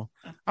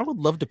would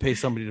love to pay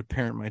somebody to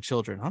parent my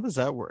children. How does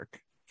that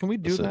work? Can we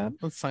do Listen. that?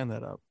 Let's sign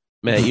that up.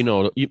 Matt, you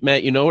know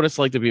what it's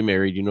like to be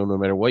married. You know, no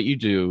matter what you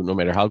do, no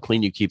matter how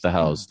clean you keep the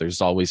house,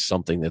 there's always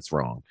something that's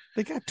wrong.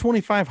 They got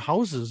 25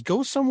 houses.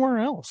 Go somewhere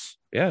else.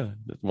 Yeah,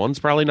 one's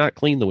probably not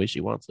clean the way she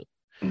wants it.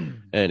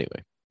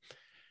 Anyway,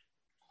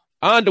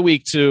 on to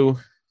week 2.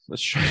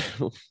 Let's try.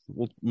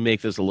 We'll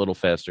make this a little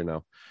faster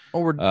now. Oh,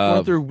 we're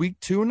going through week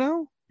 2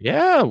 now?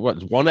 Yeah,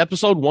 one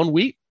episode, 1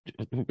 week.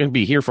 We're going to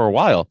be here for a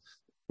while.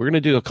 We're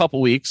going to do a couple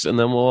weeks, and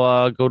then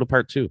we'll go to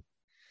part 2.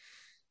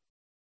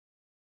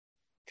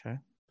 Okay. I'm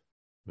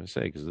going to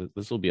say, because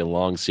this will be a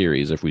long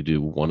series if we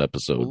do one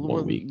episode,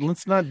 1 week.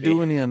 Let's not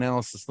do any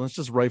analysis. Let's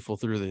just rifle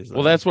through these.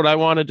 Well, that's what I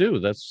want to do.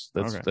 That's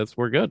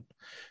we're good.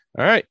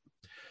 All right.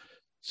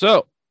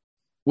 So,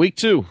 week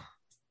 2,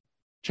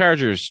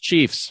 Chargers,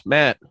 Chiefs,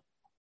 Matt.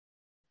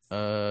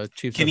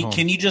 Chiefs.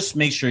 Can you just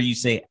make sure you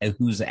say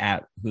who's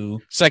at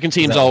who? Second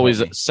team is always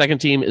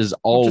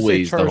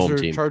the home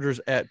team.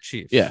 Chargers at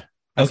Chiefs. Yeah.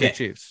 I Okay. say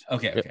Chiefs.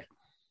 Okay.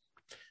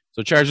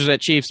 So Chargers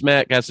at Chiefs.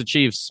 Matt got the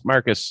Chiefs.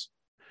 Marcus.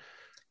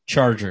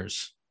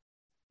 Chargers.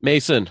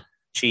 Mason.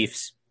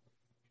 Chiefs.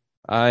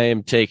 I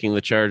am taking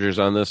the Chargers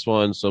on this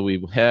one, so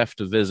we have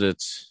to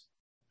visit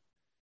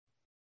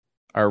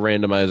our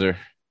randomizer.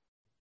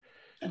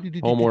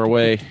 Home or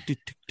away.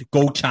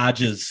 Go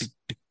Chargers.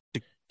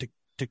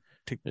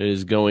 It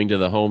is going to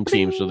the home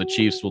team, so the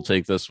Chiefs will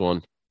take this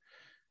one.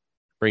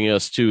 Bringing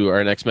us to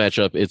our next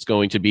matchup, it's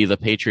going to be the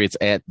Patriots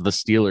at the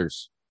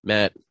Steelers.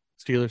 Matt.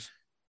 Steelers.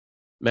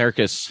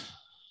 Marcus.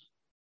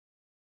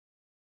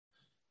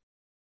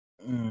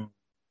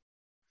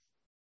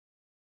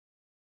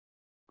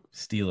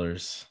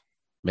 Steelers.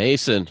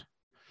 Mason.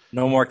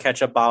 No more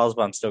ketchup bottles,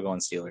 but I'm still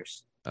going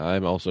Steelers.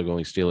 I'm also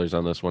going Steelers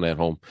on this one at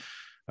home.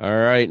 All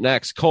right,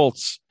 next,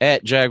 Colts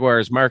at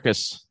Jaguars.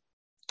 Marcus.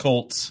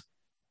 Colts.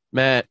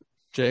 Matt.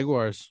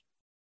 Jaguars.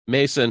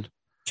 Mason.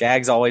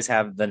 Jags always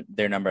have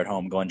their number at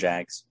home. Going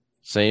Jags.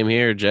 Same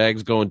here.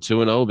 Jags going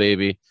 2-0,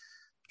 baby.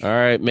 All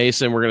right,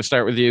 Mason, we're going to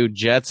start with you.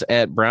 Jets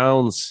at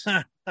Browns.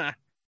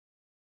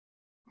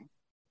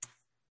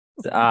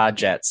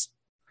 Jets.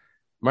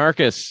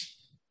 Marcus.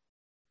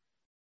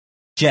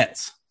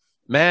 Jets.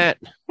 Matt.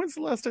 When's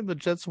the last time the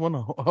Jets won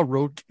a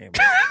road game?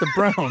 The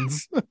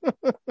Browns.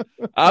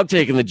 I'm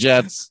taking the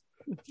Jets.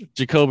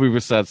 Jacoby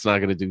Brissett's not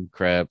going to do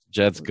crap.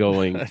 Jets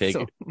going. Take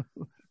it.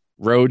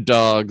 Road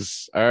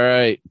dogs. All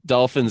right.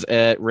 Dolphins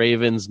at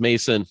Ravens.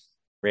 Mason.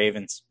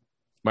 Ravens.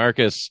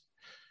 Marcus.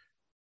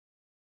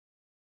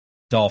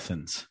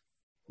 Dolphins.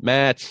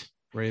 Matt.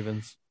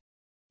 Ravens.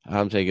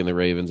 I'm taking the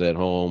Ravens at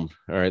home.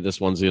 All right.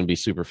 This one's going to be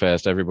super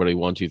fast. Everybody,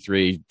 1, 2,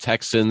 3.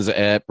 Texans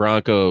at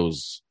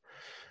Broncos.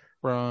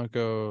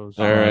 Broncos.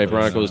 All right.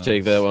 Broncos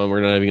take that one.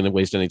 We're not even going to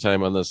waste any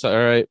time on this. All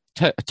right.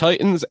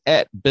 Titans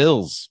at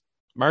Bills.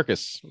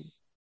 Marcus.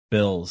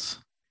 Bills.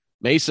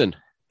 Mason.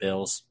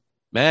 Bills.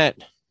 Matt.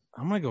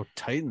 I'm going to go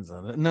Titans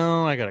on it.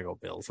 No, I got to go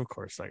Bills. Of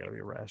course, I got to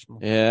be rational.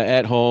 Yeah,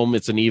 at home,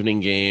 it's an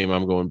evening game.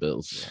 I'm going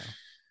Bills.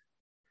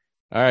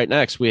 All right,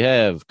 next we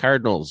have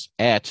Cardinals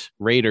at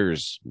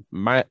Raiders.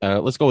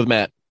 Let's go with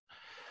Matt.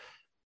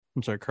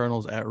 I'm sorry,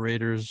 Cardinals at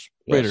Raiders.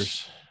 Yes.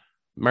 Raiders.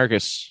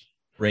 Marcus.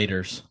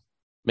 Raiders.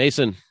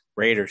 Mason.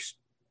 Raiders.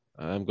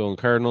 I'm going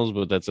Cardinals,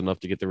 but that's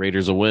enough to get the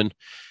Raiders a win.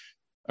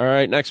 All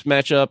right, next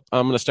matchup.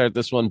 I'm going to start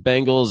this one.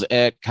 Bengals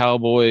at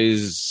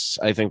Cowboys.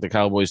 I think the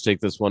Cowboys take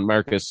this one.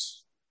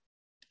 Marcus.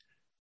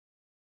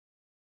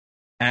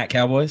 At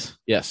Cowboys?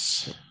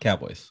 Yes.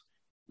 Cowboys.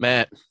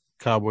 Matt.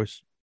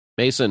 Cowboys.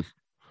 Mason.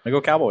 I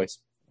go Cowboys.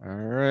 All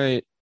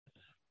right.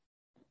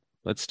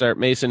 Let's start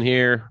Mason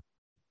here.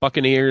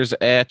 Buccaneers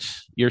at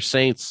your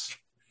Saints.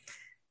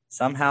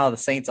 Somehow the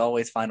Saints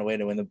always find a way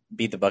to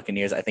beat the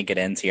Buccaneers. I think it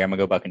ends here. I'm going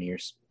to go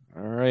Buccaneers.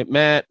 All right,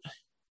 Matt.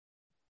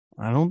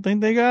 I don't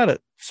think they got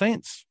it.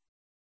 Saints.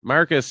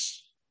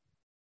 Marcus.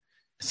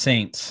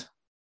 Saints.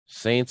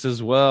 Saints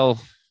as well.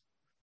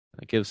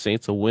 I give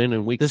Saints a win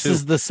in week 2. This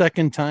is the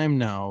second time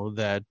now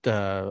that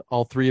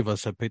all three of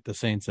us have picked the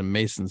Saints and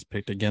Mason's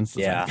picked against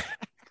the Yeah. Saints.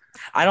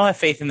 I don't have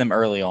faith in them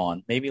early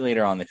on. Maybe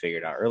later on they figure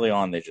it out. Early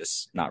on, they're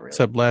just not really.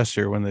 Except last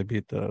year when they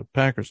beat the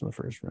Packers in the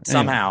first round.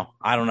 Somehow.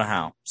 I don't know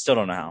how. Still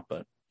don't know how,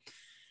 but.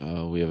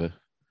 We have a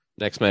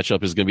next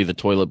matchup is going to be the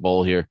toilet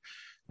bowl here.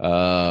 We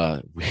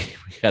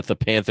got the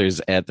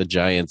Panthers at the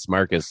Giants.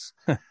 Marcus.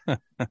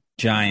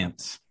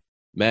 Giants.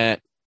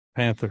 Matt.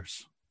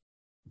 Panthers.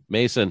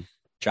 Mason.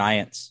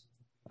 Giants.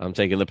 I'm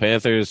taking the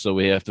Panthers, so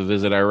we have to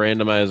visit our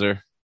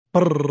randomizer.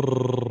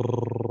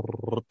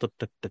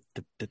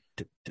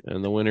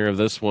 And the winner of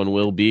this one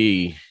will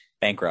be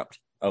Bankrupt.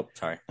 Oh,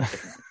 sorry.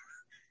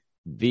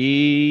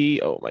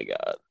 oh my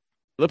God.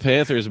 The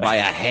Panthers by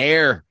a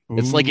hair.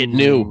 It's like it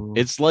knew.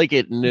 It's like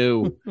it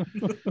knew.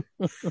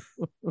 All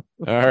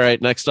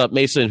right, next up,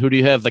 Mason, who do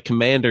you have, the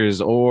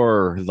Commanders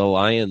or the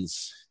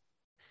Lions?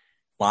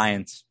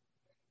 Lions.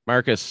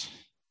 Marcus.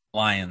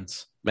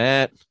 Lions.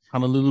 Matt.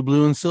 Honolulu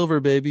Blue and Silver,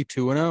 baby,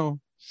 2-0.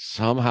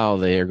 Somehow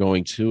they are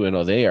going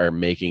 2-0. They are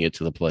making it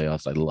to the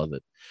playoffs. I love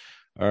it.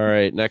 All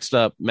right, next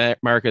up,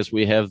 Marcus,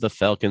 we have the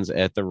Falcons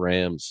at the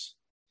Rams.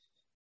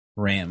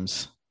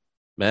 Rams.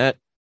 Matt?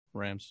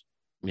 Rams.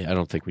 Yeah, I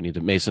don't think we need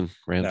to. Mason?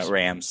 Rams?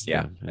 Rams,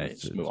 yeah.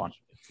 Just move on.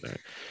 All right.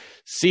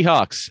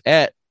 Seahawks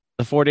at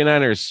the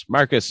 49ers.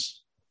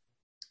 Marcus?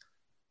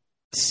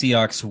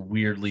 Seahawks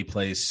weirdly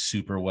plays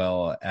super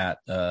well at,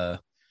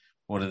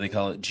 what do they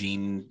call it?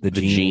 The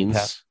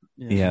Genes?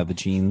 Yeah, the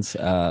Genes.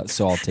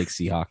 So I'll take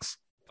Seahawks.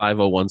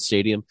 501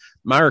 Stadium.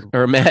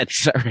 Matt,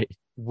 sorry.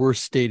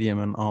 Worst stadium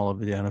in all of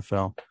the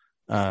NFL.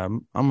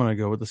 I'm going to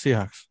go with the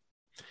Seahawks.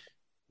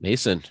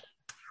 Mason.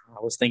 I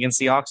was thinking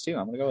Seahawks too.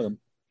 I'm going to go with them.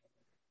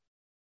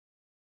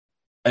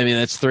 I mean,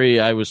 that's 3.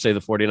 I would say the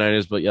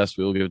 49ers, but yes,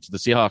 we will give it to the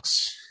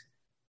Seahawks.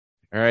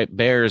 All right,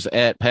 Bears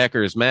at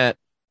Packers. Matt.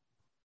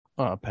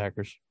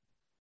 Packers.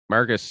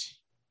 Marcus.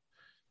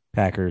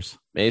 Packers.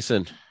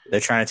 Mason. They're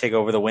trying to take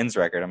over the wins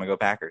record. I'm going to go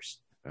Packers.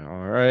 All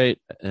right.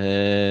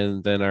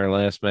 And then our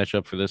last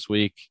matchup for this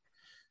week.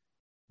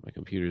 My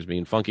computer's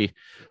being funky.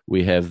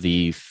 We have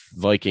the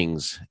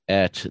Vikings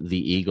at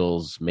the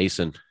Eagles.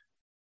 Mason.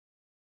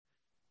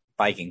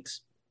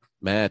 Vikings.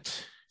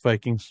 Matt.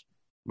 Vikings.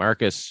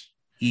 Marcus.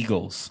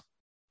 Eagles.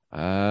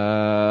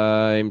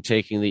 I'm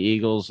taking the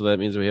Eagles, so that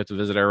means we have to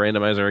visit our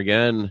randomizer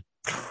again.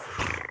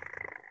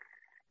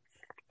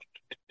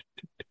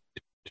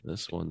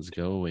 This one's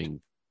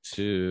going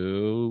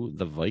to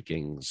the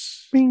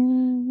Vikings.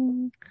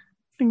 Bing.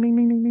 Ding, ding,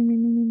 ding, ding, ding,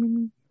 ding, ding,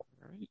 ding. All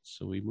right,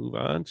 so we move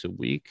on to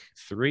week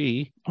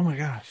 3. Oh my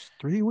gosh,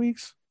 3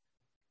 weeks?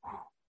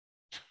 All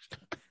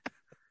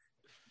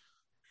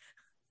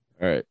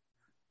right.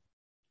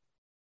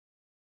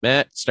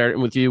 Matt,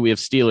 starting with you, we have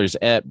Steelers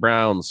at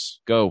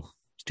Browns. Go.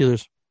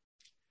 Steelers.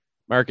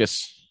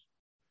 Marcus.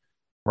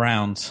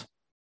 Browns.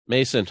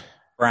 Mason.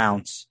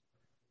 Browns.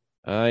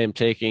 I am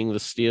taking the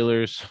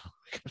Steelers.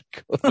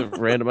 Go to the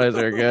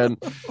randomizer again.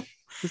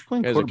 Who's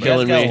playing Guys are quarterback?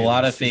 killing Got me. a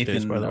lot of These faith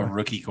days, in by the a way.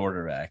 rookie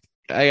quarterback.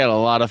 I got a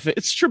lot of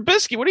It's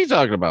Trubisky. What are you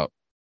talking about?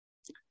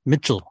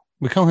 Mitchell.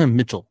 We call him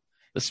Mitchell.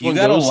 This You one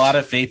got goes- a lot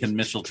of faith in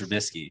Mitchell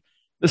Trubisky.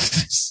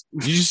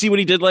 Did you see what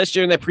he did last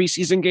year in that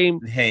preseason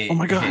game? Hey, Oh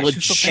my gosh, hey,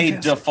 it's so hey,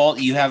 fantastic. default.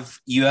 You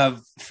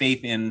have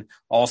faith in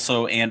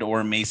also and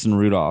or Mason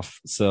Rudolph.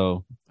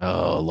 So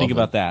Oh, Think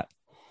about that.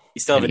 You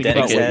still have a Think dead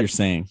Think about what head. you're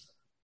saying.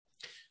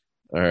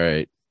 All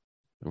right.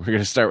 We're going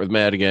to start with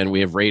Matt again. We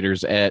have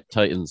Raiders at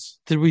Titans.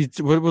 Did we?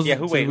 What was? Yeah,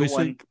 who did wait? we Who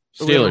won? say-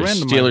 Steelers.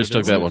 randomizer, Steelers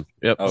took didn't that we? one.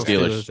 Yep, Oh,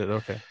 Steelers. did.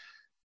 Okay.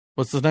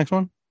 What's the next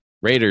one?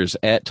 Raiders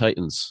at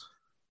Titans.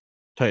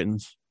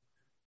 Titans.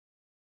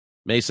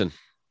 Mason.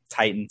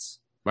 Titans.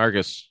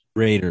 Marcus.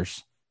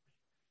 Raiders.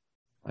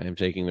 I am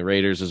taking the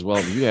Raiders as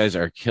well. You guys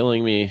are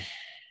killing me.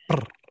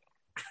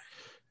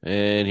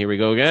 And here we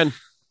go again.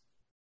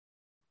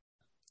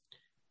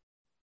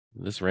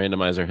 This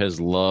randomizer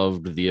has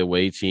loved the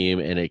away team,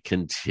 and it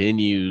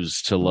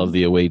continues to love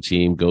the away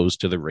team. Goes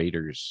to the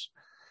Raiders.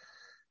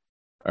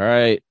 All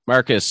right,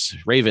 Marcus.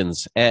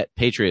 Ravens at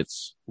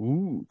Patriots.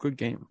 Ooh, good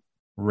game.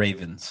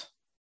 Ravens.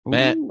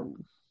 Matt. Ooh.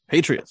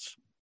 Patriots.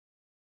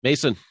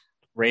 Mason.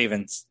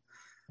 Ravens.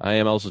 I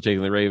am also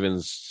taking the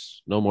Ravens.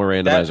 No more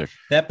randomizer.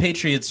 That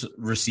Patriots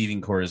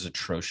receiving core is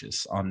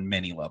atrocious on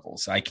many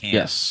levels. I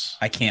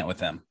can't with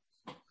them.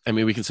 I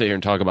mean, we can sit here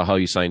and talk about how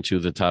you signed two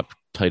of the top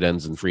tight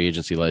ends in free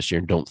agency last year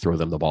and don't throw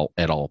them the ball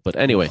at all. But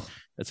anyway,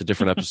 that's a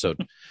different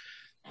episode.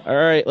 All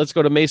right, let's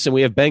go to Mason.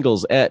 We have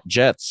Bengals at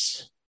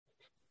Jets.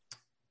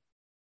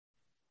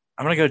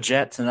 I'm going to go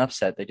Jets and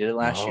upset. They did it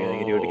last year. They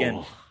can do it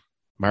again.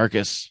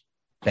 Marcus.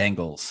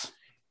 Bengals.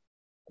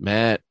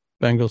 Matt.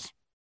 Bengals.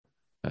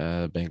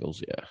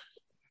 Bengals, yeah.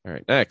 All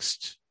right,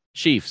 next.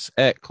 Chiefs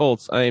at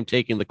Colts. I am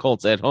taking the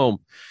Colts at home.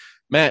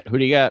 Matt, who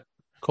do you got?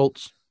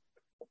 Colts.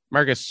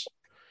 Marcus.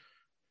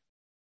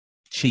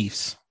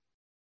 Chiefs.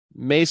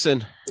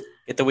 Mason.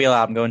 Get the wheel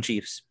out. I'm going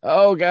Chiefs.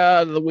 Oh,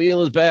 God, the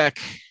wheel is back.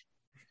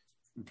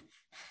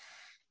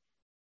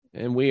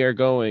 And we are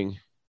going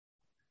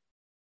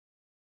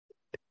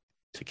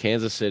to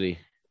Kansas City.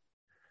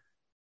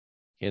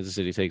 Kansas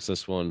City takes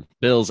this one.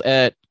 Bills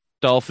at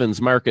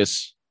Dolphins.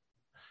 Marcus.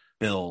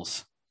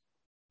 Bills.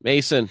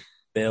 Mason.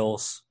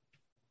 Bills.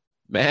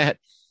 Matt.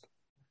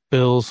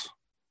 Bills.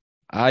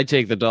 I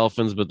take the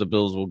Dolphins, but the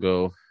Bills will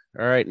go.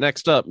 All right,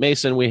 next up,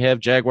 Mason, we have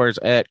Jaguars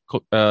at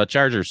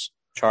Chargers.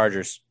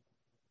 Chargers.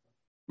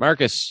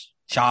 Marcus.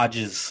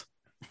 Chargers.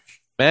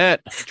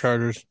 Matt.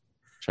 Chargers.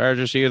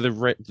 Chargers here.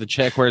 The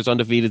Jaguars'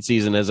 undefeated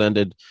season has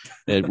ended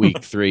at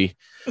week 3.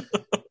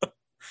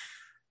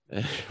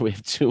 We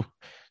have two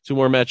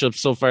more matchups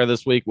so far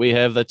this week. We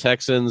have the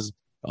Texans.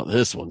 Oh,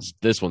 this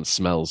one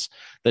smells.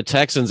 The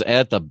Texans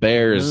at the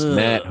Bears. Ugh.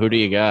 Matt, who do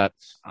you got?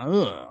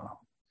 Ugh.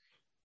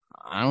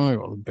 I don't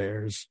know the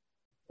Bears.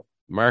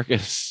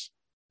 Marcus.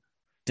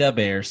 The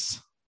Bears.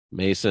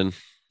 Mason.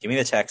 Give me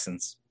the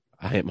Texans.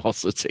 I am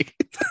also taking.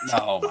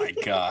 Oh, my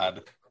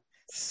God.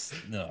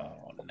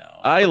 No.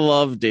 I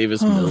love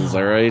Davis Mills,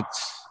 all right?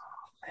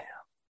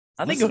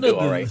 I think he'll do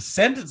all right.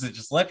 Sentence that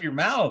just left your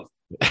mouth.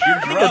 You're I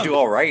think he'll drunk. do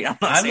all right.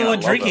 I'm the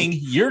one drinking.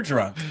 You're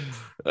drunk.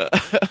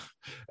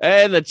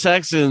 And the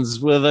Texans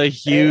with a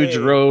huge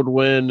road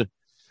win.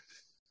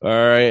 All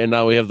right, and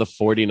now we have the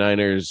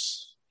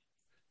 49ers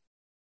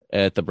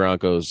at the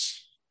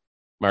Broncos.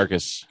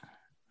 Marcus.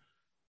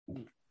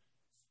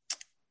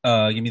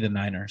 Give me the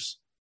Niners.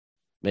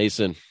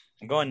 Mason.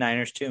 I'm going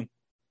Niners too.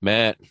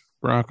 Matt.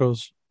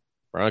 Broncos.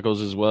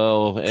 Broncos as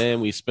well.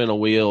 And we spin a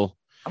wheel.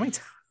 How many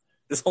times?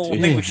 This whole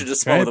thing we should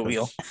just follow the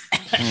wheel.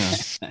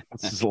 This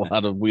is a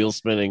lot of wheel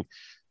spinning.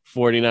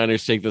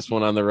 49ers take this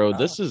one on the road.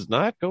 This is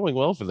not going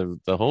well for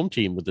the home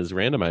team with this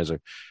randomizer.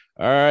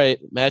 All right,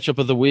 matchup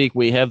of the week.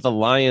 We have the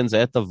Lions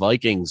at the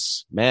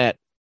Vikings. Matt.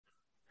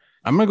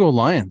 I'm going to go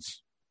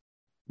Lions.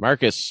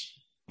 Marcus.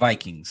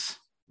 Vikings.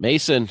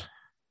 Mason.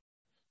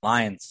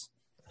 Lions.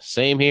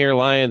 Same here.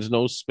 Lions.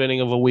 No spinning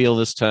of a wheel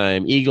this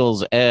time.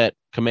 Eagles at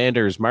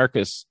Commanders.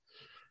 Marcus.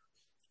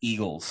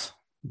 Eagles.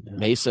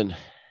 Mason.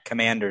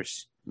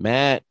 Commanders.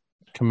 Matt.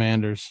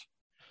 Commanders.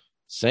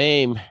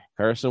 Same.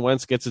 Carson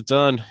Wentz gets it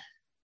done.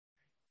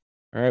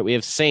 All right, we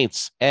have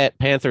Saints at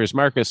Panthers.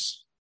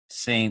 Marcus.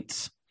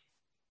 Saints.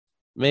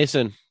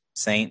 Mason.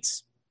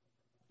 Saints.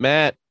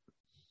 Matt.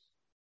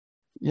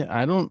 Yeah,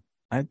 I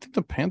think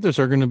the Panthers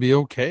are going to be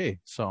okay.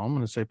 So I'm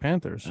going to say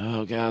Panthers.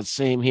 Oh, God,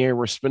 same here.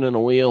 We're spinning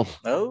a wheel.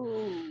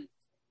 Oh.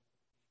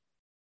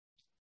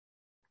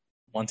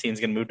 One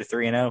team's going to move to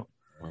 3-0.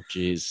 Oh,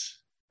 geez.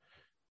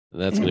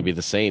 That's going to be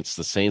the Saints.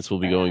 The Saints will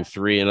be going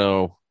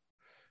 3-0.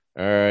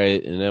 All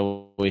right, and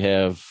then we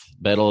have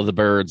Battle of the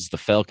Birds, the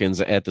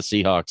Falcons at the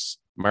Seahawks.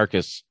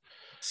 Marcus.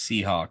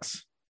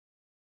 Seahawks.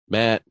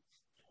 Matt.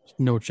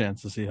 No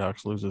chance the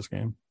Seahawks lose this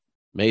game.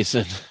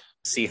 Mason.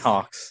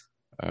 Seahawks.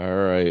 All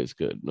right, it's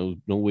good. No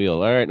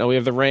wheel. All right, now we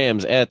have the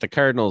Rams at the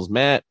Cardinals.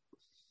 Matt.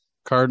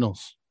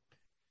 Cardinals.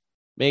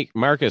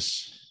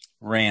 Marcus.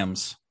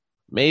 Rams.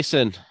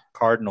 Mason.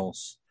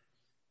 Cardinals.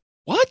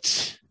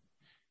 What?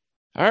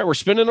 All right, we're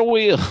spinning a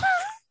wheel.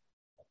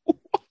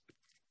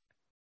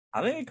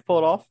 I think they can pull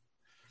it off.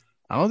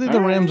 I don't think the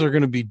Rams are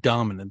going to be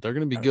dominant. They're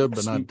going to be good,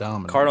 but not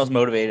dominant. Cardinals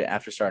motivated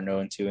after starting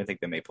 0-2. I think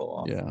they may pull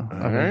it off. Yeah.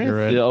 All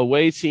right. The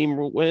away team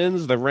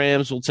wins. The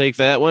Rams will take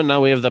that one.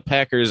 Now we have the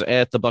Packers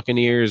at the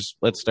Buccaneers.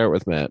 Let's start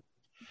with Matt.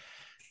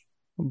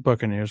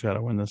 Buccaneers got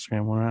to win this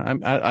game.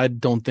 I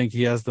don't think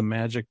he has the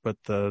magic, but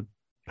the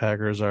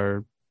Packers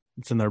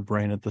it's in their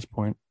brain at this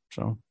point.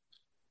 So,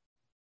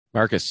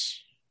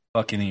 Marcus.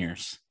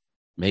 Buccaneers.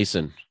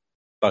 Mason.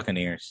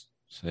 Buccaneers.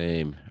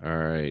 Same. All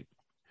right.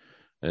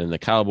 And the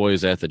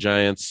Cowboys at the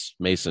Giants.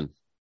 Mason.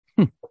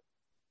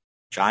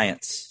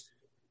 Giants.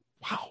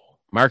 Wow.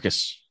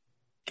 Marcus.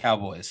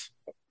 Cowboys.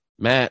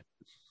 Matt.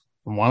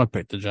 I want to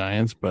pick the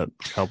Giants, but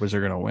Cowboys are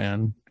going to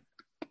win.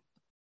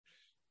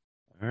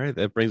 All right.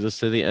 That brings us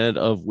to the end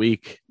of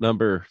week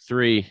number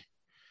 3.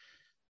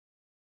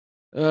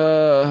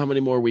 How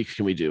many more weeks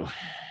can we do?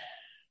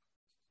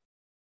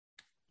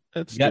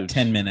 You got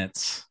 10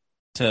 minutes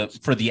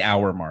for the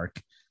hour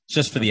mark.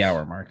 Just for the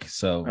hour mark.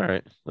 So all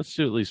right, let's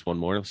do at least one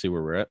more. Let's see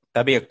where we're at.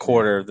 That'd be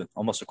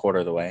almost a quarter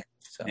of the way.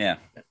 So. Yeah,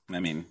 I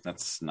mean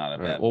that's not a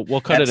bad. Right, we'll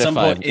cut it at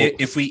 5. Point,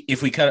 if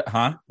we cut it,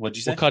 huh? What'd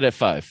you say? We'll cut at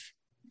 5.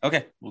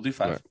 Okay, we'll do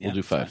 5. Right, we'll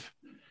do 5.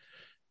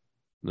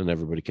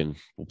 Then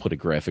we'll put a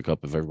graphic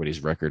up of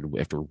everybody's record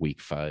after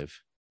week 5.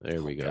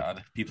 There we go.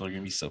 God, people are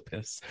going to be so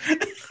pissed.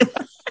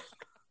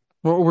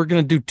 Well, we're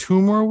gonna do 2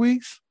 more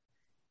weeks.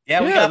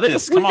 Yeah, we Yeah, got they-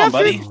 this. we Come on, got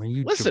buddy. this. Oh,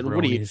 you Listen,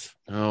 what do you- jabronis.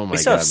 Oh my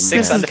still God. have 6 You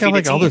guys man. got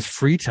like all undefeated this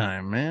free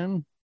time,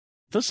 man.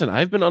 Listen,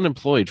 I've been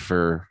unemployed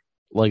for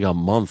like a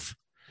month.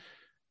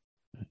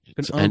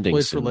 It's Been ending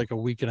unemployed for soon. like a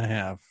week and a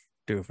half,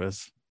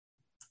 doofus.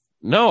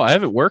 No, I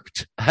haven't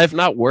worked. I've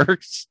not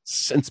worked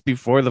since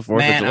before the 4th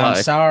Matt, of July.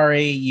 I'm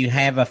sorry you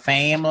have a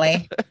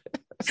family.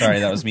 Sorry,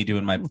 that was me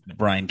doing my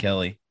Brian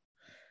Kelly.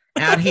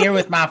 Out here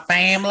with my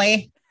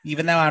family,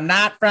 even though I'm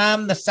not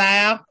from the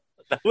South.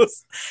 I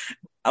was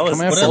Come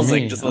after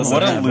pulsing me. just I'm listening. What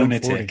gonna a have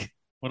lunatic. 140.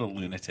 What a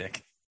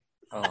lunatic.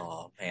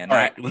 Oh man! All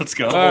right, let's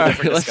go. Whole All right,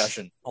 different let's-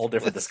 discussion. Whole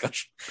different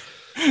discussion.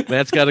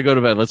 Matt's got to go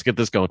to bed. Let's get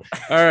this going.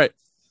 All right.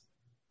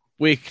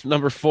 Week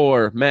number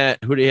 4.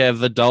 Matt, who do you have,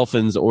 the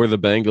Dolphins or the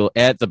Bengals?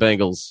 At the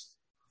Bengals.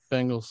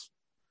 Bengals.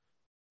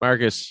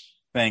 Marcus,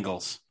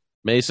 Bengals.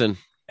 Mason.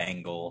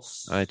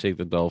 Bengals. I take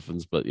the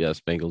Dolphins, but yes,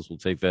 Bengals will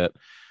take that.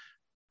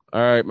 All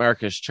right,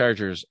 Marcus,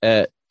 Chargers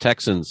at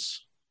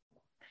Texans.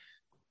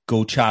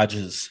 Go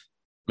Chargers.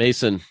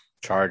 Mason,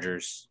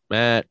 Chargers.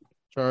 Matt.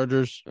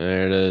 Chargers.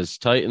 There it is.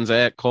 Titans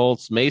at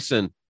Colts.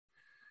 Mason,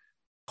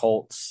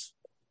 Colts.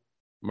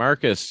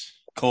 Marcus,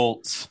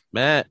 Colts.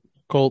 Matt.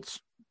 Colts.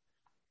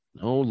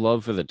 No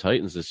love for the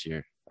Titans this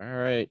year. All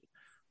right.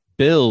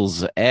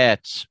 Bills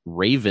at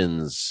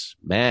Ravens.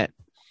 Matt,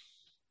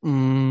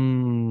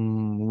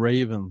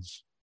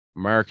 Ravens.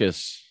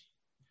 Marcus,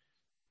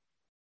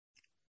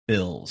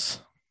 Bills.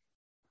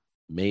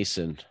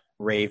 Mason.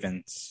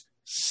 Ravens.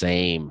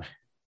 Same.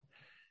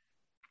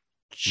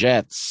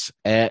 Jets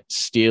at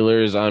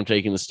Steelers. I'm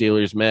taking the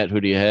Steelers. Matt, who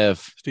do you have?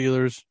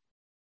 Steelers.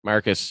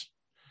 Marcus,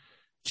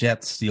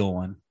 Jets steal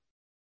one.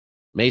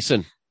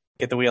 Mason.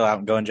 Get the wheel out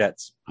and going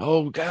Jets.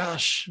 Oh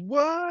gosh,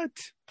 What?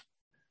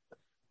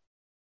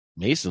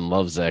 Mason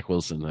loves Zach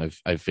Wilson.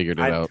 I've figured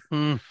it out.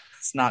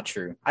 It's not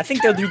true. I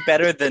think they'll do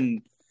better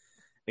than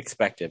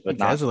expected, but You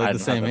not. guys are I like the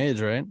don't same have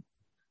age, right?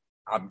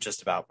 I'm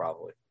just about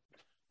probably.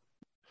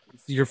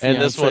 Your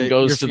And this one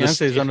goes to the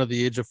fiance is Ste- under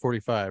the age of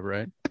 45,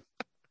 right?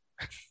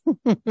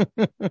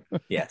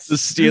 Yes. The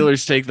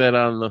Steelers take that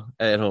on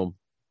at home.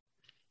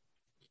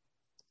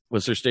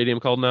 What's their stadium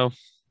called now?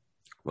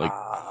 Like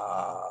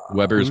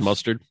Weber's who's-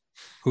 Mustard.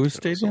 Whose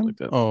Something stadium? like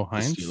that. Oh, The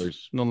Heinz. Steelers.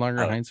 No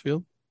longer Oh. Heinz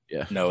Field.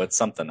 No, it's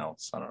something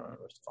else. I don't know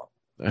what it's called.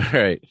 All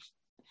right.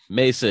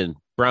 Mason,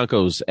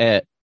 Broncos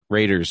at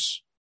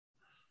Raiders.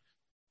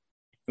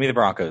 Give me the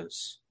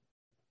Broncos.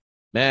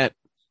 Matt,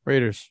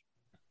 Raiders.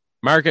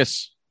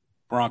 Marcus,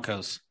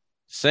 Broncos.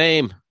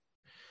 same.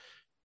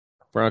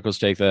 Broncos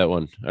take that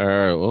one. All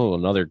right. Oh,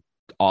 another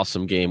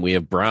awesome game. We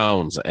have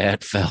Browns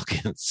at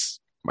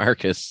Falcons.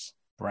 Marcus,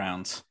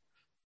 Browns.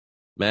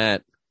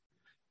 Matt,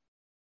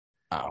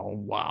 Oh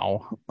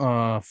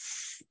wow.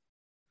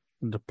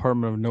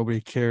 Department of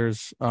Nobody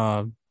Cares.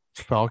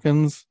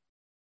 Falcons.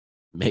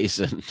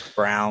 Mason,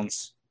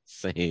 Browns.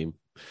 same.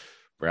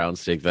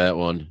 Browns take that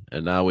one.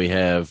 And now we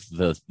have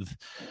the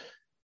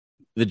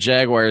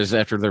Jaguars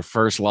after their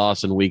first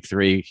loss in week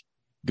 3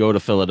 go to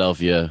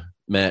Philadelphia.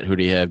 Matt, who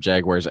do you have?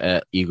 Jaguars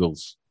at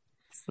Eagles.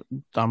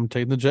 I'm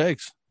taking the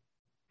Jags.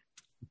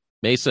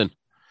 Mason,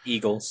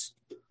 Eagles.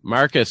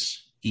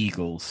 Marcus,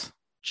 Eagles.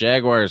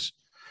 Jaguars,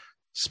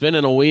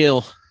 spinning a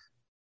wheel.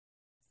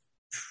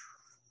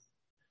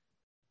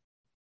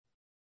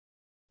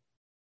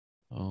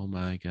 Oh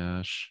my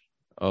gosh.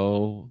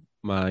 Oh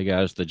my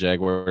gosh. The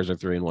Jaguars are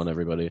 3-1,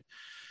 everybody.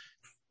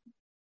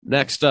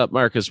 Next up,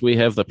 Marcus, we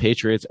have the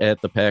Patriots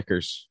at the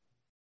Packers.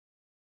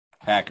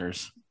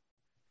 Packers.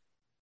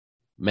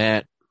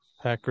 Matt,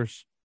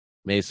 Packers.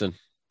 Mason,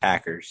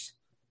 Packers.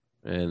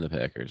 and the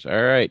Packers.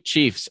 All right.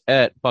 Chiefs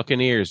at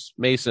Buccaneers.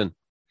 Mason,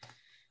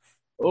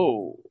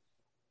 Oh.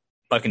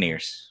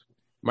 Buccaneers.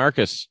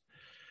 Marcus,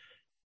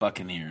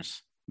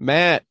 Buccaneers.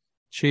 Matt.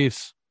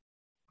 Chiefs.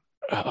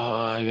 Oh,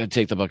 I got to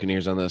take the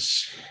Buccaneers on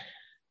this.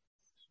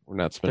 We're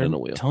not spinning They're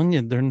a wheel. telling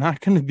you they're not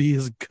going to be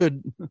as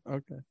good.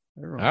 Okay.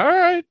 Never mind. All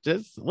right,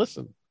 just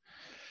listen.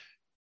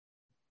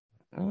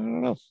 I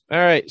don't know. All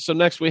right, so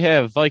next we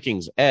have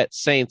Vikings at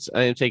Saints.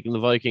 I am taking the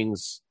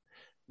Vikings.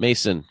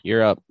 Mason,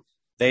 you're up.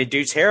 They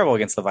do terrible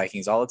against the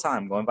Vikings all the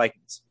time. Going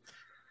Vikings.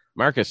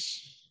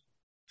 Marcus,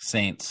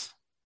 Saints.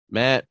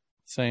 Matt.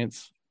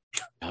 Saints.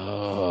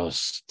 Oh,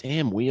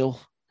 damn wheel.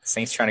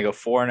 Saints trying to go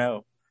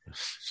 4-0.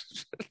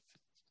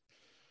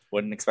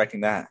 Wasn't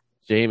expecting that.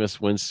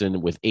 Jameis Winston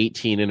with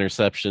 18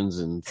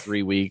 interceptions in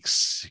 3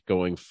 weeks,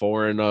 going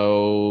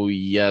 4-0.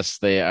 Yes,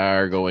 they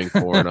are going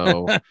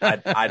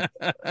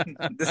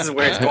 4-0. This is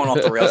where it's going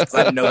off the rails because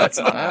I know that's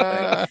not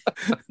happening.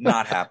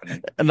 Not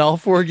happening. And all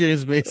 4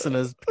 games Mason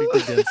has picked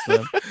against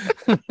them.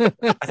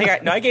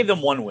 I gave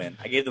them 1 win.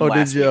 I gave them Oh,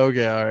 last did you? week.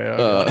 Okay. All right.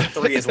 Okay.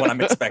 3 is what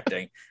I'm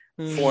expecting.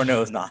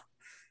 4-0 is not.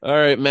 All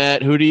right,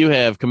 Matt, who do you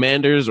have?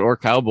 Commanders or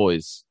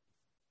Cowboys?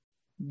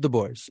 The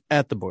boys.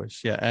 At the boys.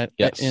 Yeah.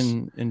 Yes.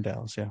 In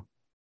Dallas. Yeah.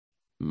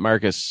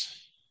 Marcus,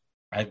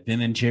 I've been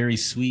in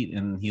Jerry's suite,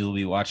 and he'll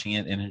be watching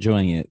it and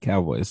enjoying it.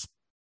 Cowboys.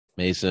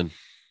 Mason.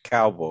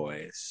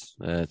 Cowboys.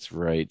 That's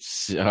right.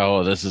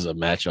 Oh, this is a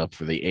matchup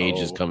for the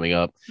ages Oh. coming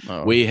up.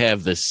 Oh. We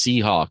have the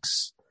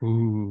Seahawks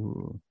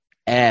Ooh.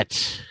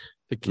 at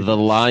The the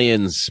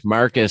Lions.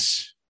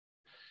 Marcus.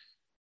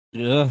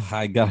 Ugh,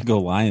 I gotta go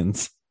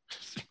Lions.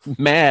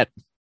 Matt.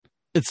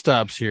 It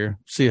stops here.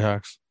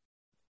 Seahawks.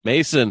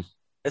 Mason.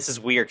 This is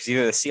weird because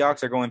either the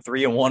Seahawks are going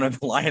 3-1 or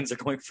the Lions are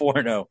going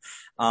 4-0.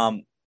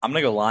 I'm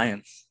gonna go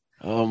Lions.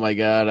 Oh my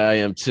God, I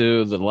am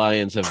too. The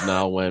Lions have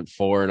now went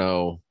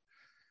 4-0.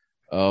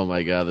 Oh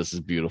my God, this is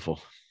beautiful.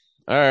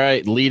 All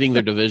right, leading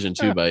their division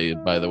too,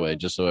 by the way,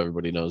 just so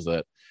everybody knows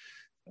that.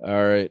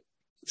 All right,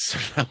 so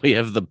now we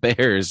have the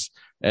Bears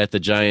at the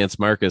Giants.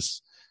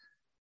 Marcus.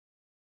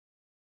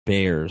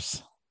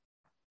 Bears.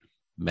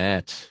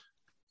 Matt.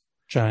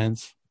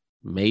 Giants.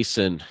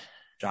 Mason.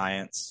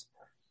 Giants.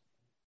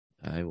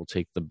 I will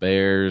take the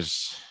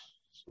Bears.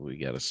 So we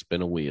got to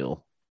spin a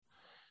wheel.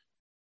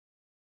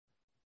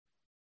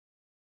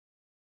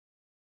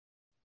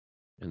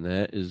 And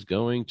that is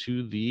going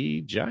to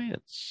the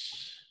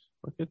Giants.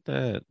 Look at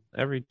that.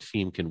 Every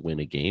team can win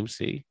a game,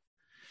 see?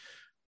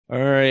 All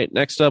right.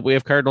 Next up, we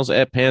have Cardinals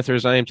at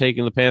Panthers. I am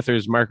taking the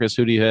Panthers. Marcus,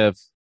 who do you have?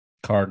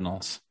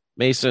 Cardinals.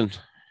 Mason.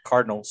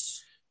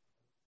 Cardinals.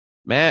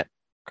 Matt.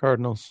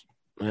 Cardinals.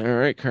 All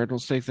right.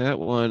 Cardinals take that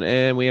one.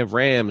 And we have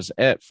Rams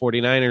at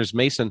 49ers.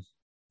 Mason.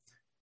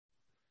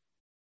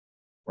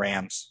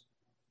 Rams.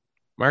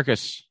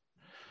 Marcus.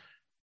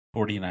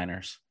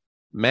 49ers.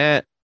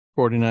 Matt.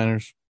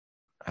 49ers.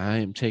 I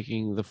am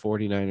taking the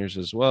 49ers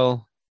as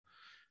well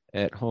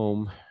at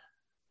home.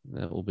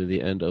 That will be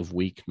the end of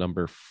week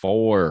number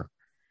 4.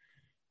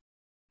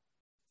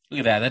 Look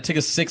at that. That took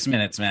us 6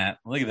 minutes, Matt.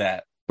 Look at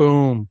that.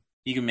 Boom.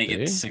 You can make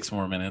it See? 6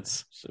 more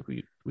minutes. So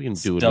we can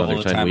It's do it double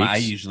another the 10 time weeks. I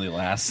usually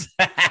last.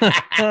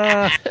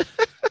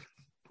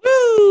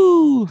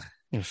 Woo!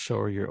 You show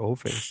her your O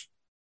face.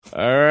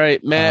 All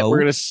right, Matt, we're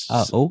going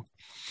to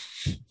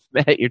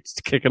Matt, you're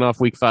kicking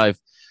off week 5.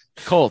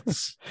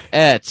 Colts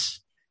at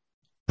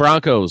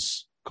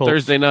Broncos. Colts.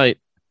 Thursday night.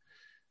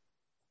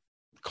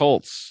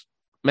 Colts.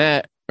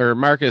 Matt or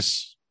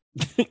Marcus.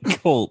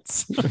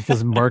 Colts.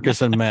 Because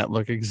Marcus and Matt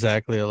look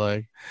exactly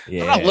alike.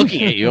 Yeah. I'm not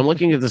looking at you. I'm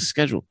looking at the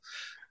schedule.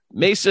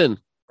 Mason.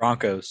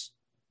 Broncos.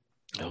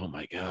 Oh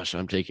my gosh,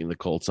 I'm taking the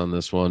Colts on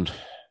this one.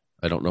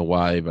 I don't know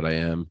why, but I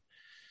am.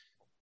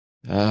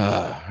 All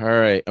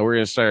right, we're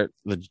going to start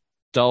the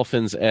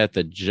Dolphins at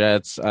the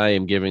Jets. I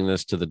am giving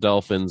this to the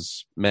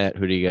Dolphins. Matt,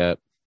 who do you got?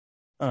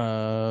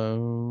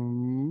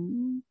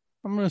 I'm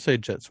going to say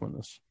Jets win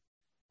this.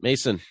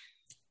 Mason.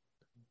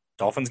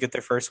 Dolphins get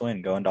their first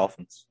win. Going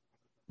Dolphins.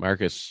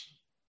 Marcus.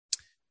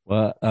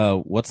 Well,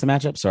 what's the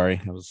matchup? Sorry,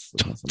 I was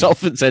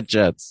Dolphins at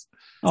Jets.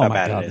 Oh how my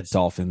bad God, it the is.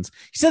 Dolphins.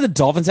 You said the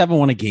Dolphins haven't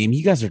won a game.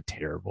 You guys are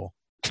terrible.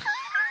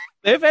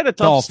 They've had a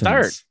tough Dolphins.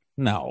 start.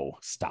 No,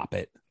 stop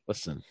it.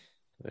 Listen,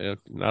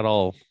 not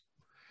all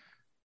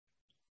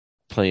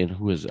playing.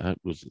 Who was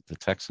it the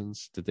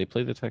Texans? Did they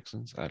play the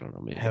Texans? I don't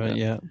know. Maybe Haven't not.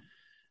 yet.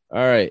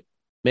 All right.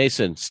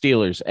 Mason,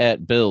 Steelers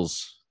at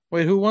Bills.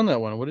 Wait, who won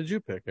that one? What did you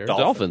pick, Eric?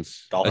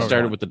 Dolphins. I Dolphins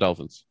started won. with the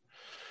Dolphins.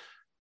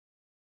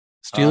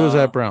 Steelers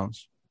at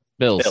Browns.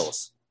 Bills.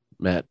 Bills.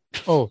 Matt.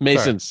 Oh,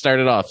 Mason,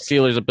 started off.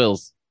 Steelers at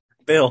Bills.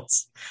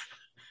 Bills.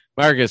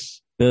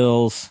 Marcus.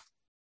 Bills.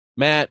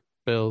 Matt.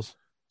 Bills.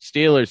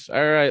 Steelers.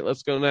 All right,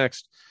 let's go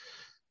next.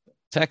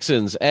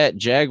 Texans at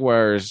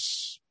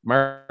Jaguars.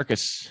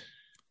 Marcus.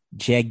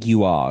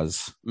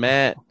 Jaguars.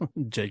 Matt.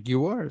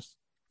 Jaguars.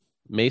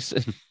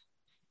 Mason.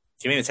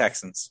 Give me the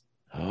Texans.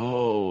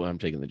 Oh, I'm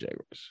taking the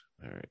Jaguars.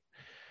 All right.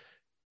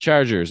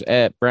 Chargers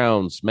at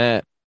Browns.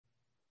 Matt.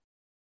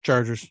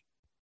 Chargers.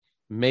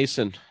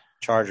 Mason.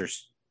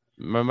 Chargers.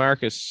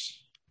 Marcus.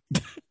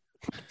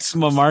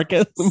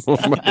 Marcus.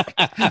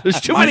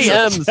 There's too many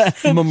M's.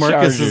 Marcus is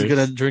Chargers.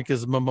 going to drink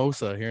his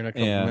mimosa here in a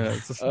couple Yeah.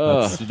 minutes.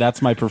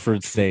 That's my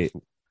preferred state.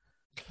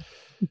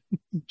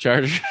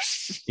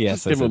 Chargers.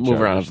 Yes, I We'll said move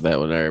around Chargers. to that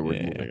one. All right, we're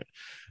Yeah. moving on.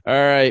 All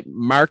right,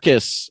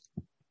 Marcus.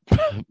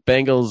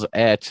 Bengals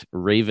at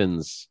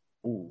Ravens.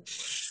 Ooh.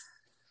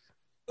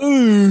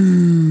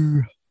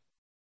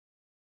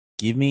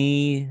 Give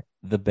me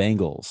the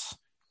Bengals.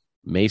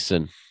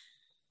 Mason.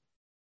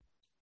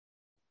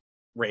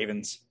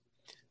 Ravens.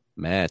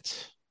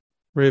 Matt.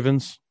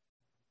 Ravens.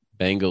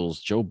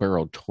 Bengals. Joe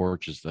Burrow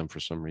torches them for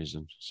some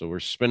reason. So we're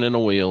spinning a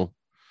wheel.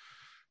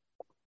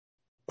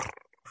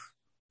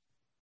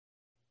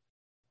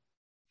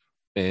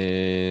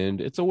 And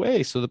it's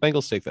away. So the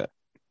Bengals take that.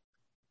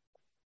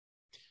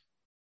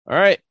 All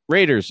right.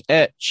 Raiders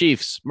at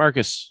Chiefs.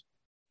 Marcus.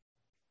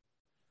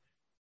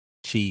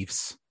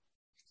 Chiefs.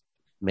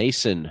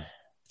 Mason.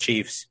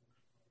 Chiefs.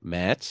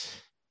 Matt.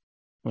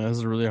 Well, this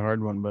is a really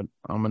hard one, but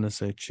I'm going to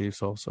say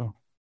Chiefs also.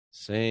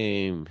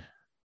 Same.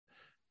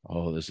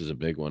 Oh, this is a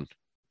big one.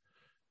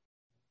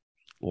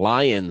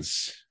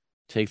 Lions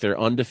take their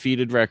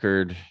undefeated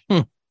record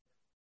to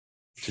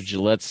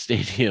Gillette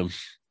Stadium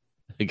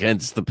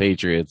against the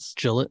Patriots.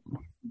 Gillette.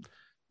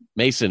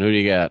 Mason, who do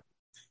you got?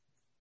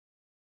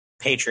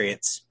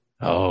 Patriots.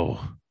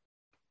 Oh,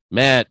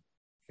 Matt.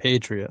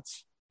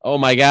 Patriots. Oh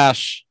my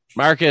gosh.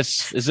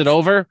 Marcus, is it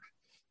over?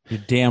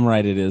 You're damn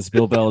right it is.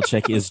 Bill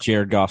Belichick is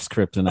Jared Goff's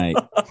kryptonite.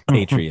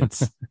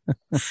 Patriots.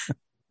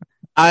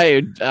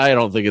 I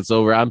don't think it's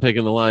over. I'm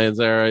picking the Lions.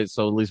 All right,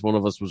 so at least one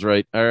of us was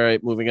right. All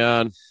right, moving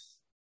on.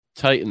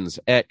 Titans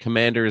at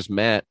Commanders.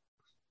 Matt.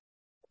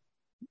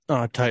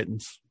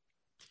 Titans.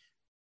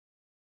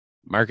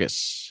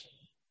 Marcus.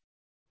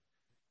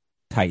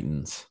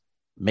 Titans.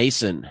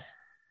 Mason.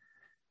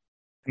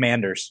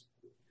 Commanders.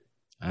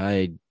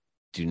 I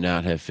do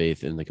not have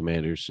faith in the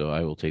Commanders, so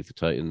I will take the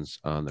Titans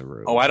on the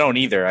road. Oh, I don't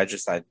either. I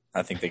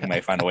think they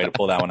might find a way to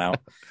pull that one out.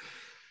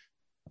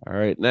 All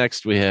right,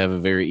 next we have a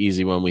very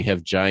easy one. We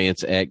have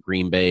Giants at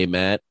Green Bay.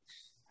 Matt.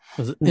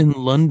 Was it in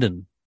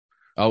London?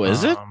 Oh,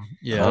 is it?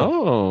 Yeah.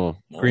 Oh,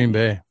 Green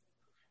Bay.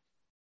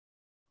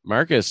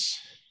 Marcus.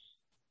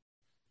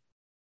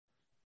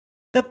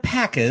 The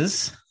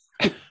Packers.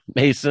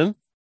 Mason.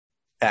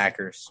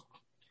 Packers.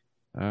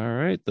 All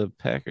right, the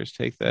Packers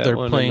take that. They're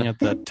one. playing at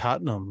the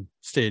Tottenham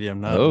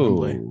Stadium, not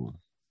Wembley.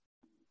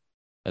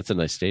 That's a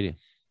nice stadium.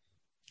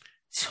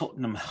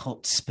 Tottenham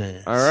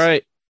Hotspur. All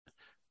right,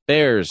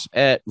 Bears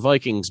at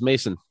Vikings.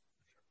 Mason.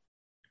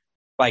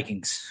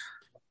 Vikings.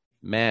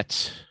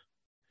 Matt.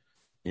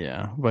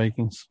 Yeah,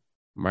 Vikings.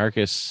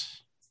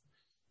 Marcus.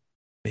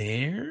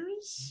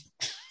 Bears?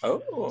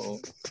 Oh.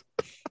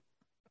 A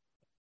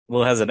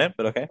little hesitant,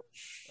 but okay.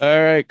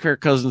 All right, Kirk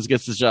Cousins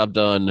gets the job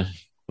done.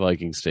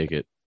 Vikings take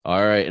it.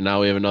 All right, and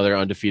now we have another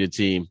undefeated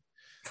team.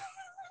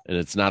 And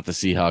it's not the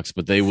Seahawks,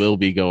 but they will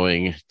be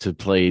going to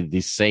play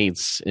the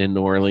Saints in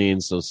New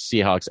Orleans. So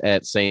Seahawks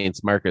at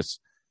Saints. Marcus.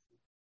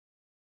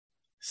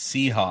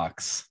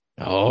 Seahawks.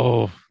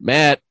 Oh,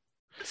 Matt.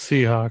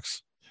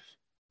 Seahawks.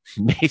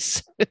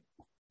 Mason.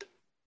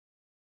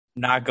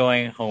 Not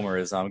going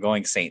Homers. I'm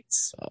going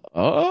Saints.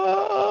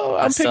 Oh,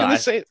 I'm picking the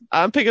Saints.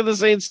 I'm picking the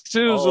Saints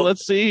too. So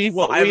let's see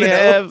what we 5-0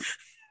 have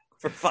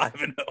for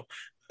 5-0.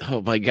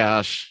 Oh my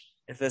gosh!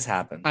 If this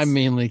happens, I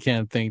mainly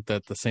can't think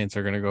that the Saints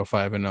are going to go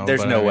 5-0.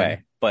 there's no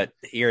way. But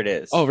here it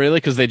is. Oh, really?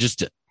 Because they just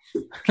did.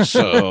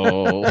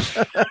 So,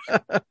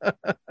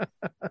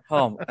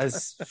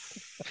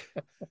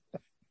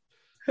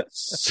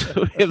 so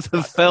we have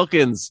the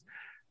Falcons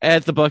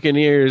at the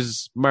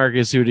Buccaneers.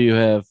 Marcus, who do you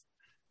have?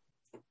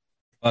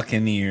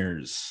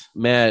 Buccaneers.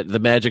 Matt, the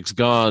Magic's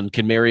gone.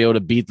 Can Mariota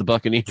beat the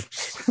Buccaneers?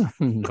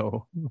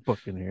 No,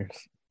 Buccaneers.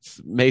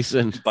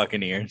 Mason.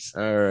 Buccaneers.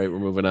 All right, we're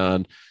moving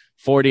on.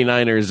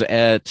 49ers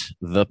at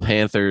the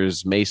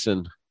Panthers.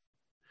 Mason.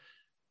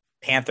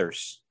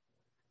 Panthers.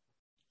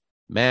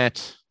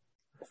 Matt.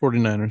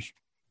 49ers.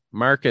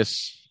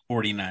 Marcus.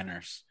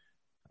 49ers.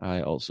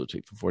 I also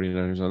take the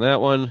 49ers on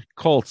that one.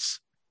 Colts.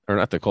 Or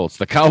not the Colts.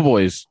 The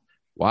Cowboys.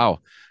 Wow.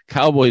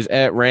 Cowboys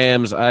at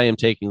Rams. I am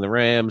taking the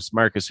Rams.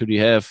 Marcus, who do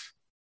you have?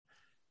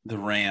 The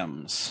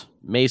Rams.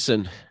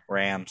 Mason.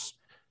 Rams.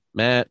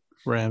 Matt.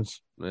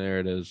 Rams. There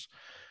it is.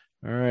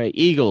 All right.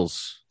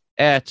 Eagles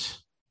at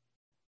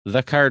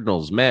the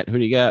Cardinals. Matt, who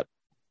do you got?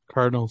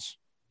 Cardinals.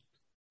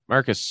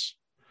 Marcus.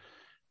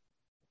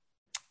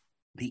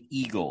 The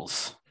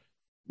Eagles.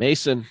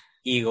 Mason.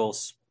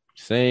 Eagles.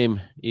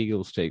 Same.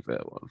 Eagles take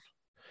that one.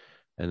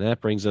 And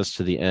that brings us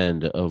to the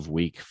end of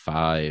week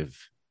 5.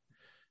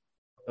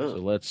 So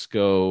let's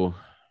go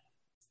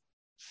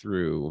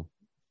through.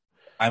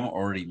 I'm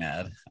already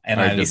mad, and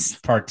Our I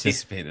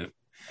participated.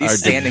 These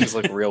standings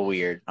look real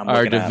weird.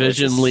 Our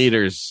division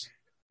leaders.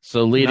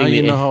 So leading, now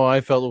you know how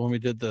I felt when we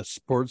did the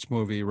sports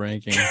movie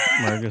ranking,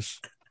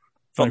 Marcus.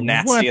 Felt Like,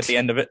 nasty what? at the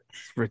end of it.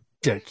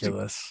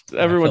 Ridiculous.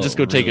 everyone just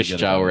go take a really good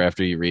shower about it.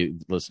 after you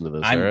listen to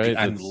this. I'm all right,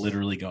 I'm It's-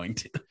 literally going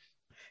to,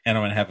 and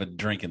I'm going to have a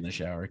drink in the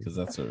shower because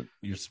that's what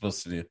you're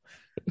supposed to do.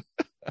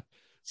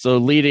 So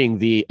leading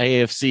the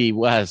AFC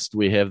West,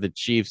 we have the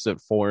Chiefs at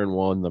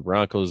 4-1. The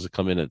Broncos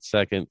come in at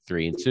second,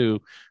 3-2.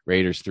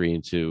 Raiders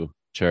 3-2.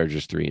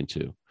 Chargers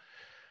 3-2.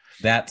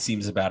 That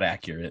seems about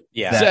accurate.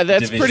 Yeah. So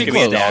that's division pretty It's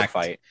gonna be a close.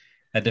 dogfight.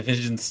 That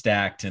division's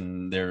stacked,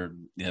 and they're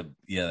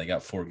they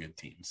got 4 good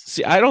teams.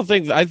 See, I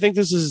think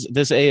this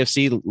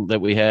AFC that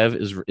we have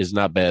is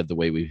not bad the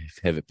way we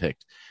have it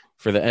picked.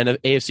 For the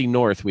AFC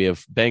North, we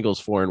have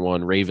Bengals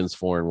 4-1, Ravens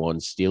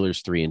 4-1,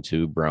 Steelers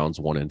 3-2, Browns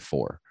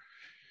 1-4.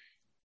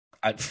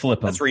 I'd flip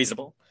them. That's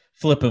reasonable.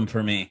 Flip them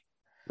for me.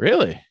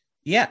 Really?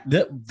 Yeah,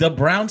 the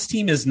Browns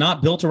team is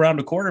not built around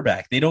a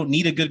quarterback. They don't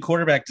need a good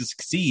quarterback to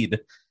succeed,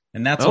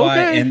 and that's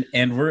why. Okay.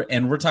 And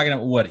we're talking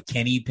about what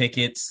Kenny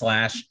Pickett /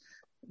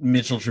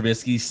 Mitchell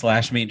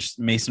Trubisky /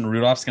 Mason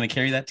Rudolph's going to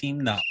carry that team.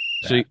 No,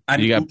 So you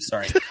got oops,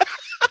 sorry.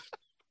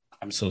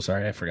 I'm so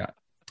sorry. I forgot.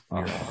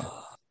 all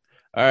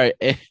right.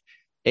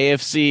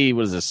 AFC,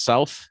 what is this?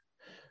 South.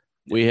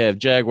 We have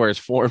Jaguars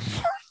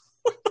 4-4.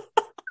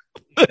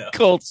 The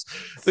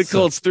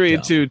Colts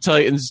 3-2,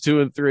 Titans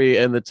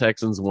 2-3, and the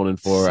Texans 1-4.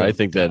 So I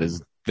think that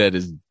dumb.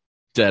 is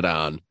dead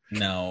on.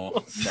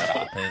 No,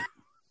 stop it.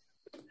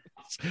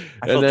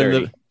 I feel And then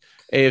dirty.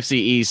 the AFC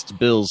East,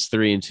 Bills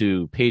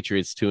 3-2,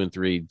 Patriots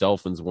 2-3,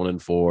 Dolphins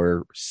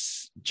 1-4,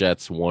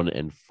 Jets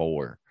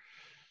 1-4.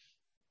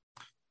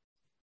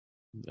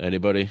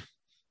 Anybody?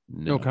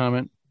 No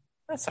comment.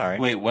 That's all right.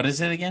 Wait, what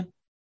is it again?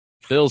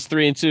 Bills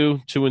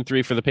 3-2,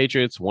 2-3 for the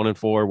Patriots,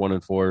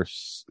 1-4,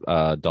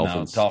 1-4.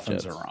 Dolphins. No,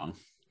 Dolphins Jets. are wrong,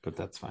 but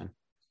that's fine.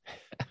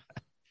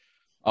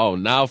 Oh,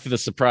 now for the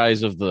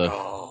surprise of the.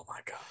 Oh my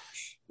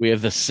gosh. We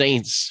have the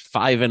Saints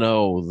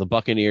 5-0, the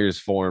Buccaneers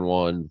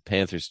 4-1,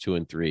 Panthers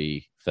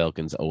 2-3,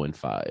 Falcons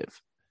 0-5.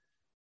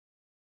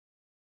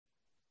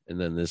 And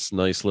then this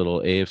nice little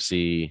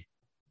AFC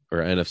or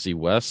NFC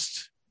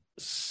West,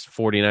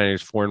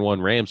 49ers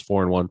 4-1, Rams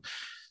 4-1,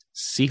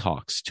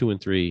 Seahawks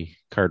 2-3,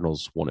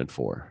 Cardinals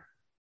 1-4.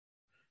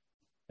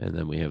 And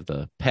then we have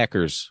the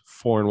Packers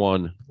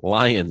 4-1,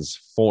 Lions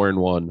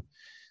 4-1,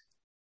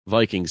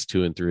 Vikings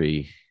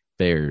 2-3,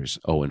 Bears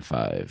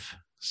 0-5.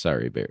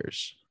 Sorry,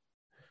 Bears.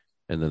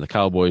 And then the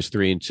Cowboys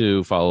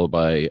 3-2, followed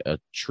by a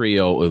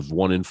trio of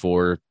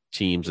 1-4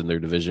 teams in their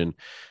division.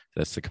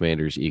 That's the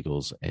Commanders,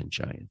 Eagles, and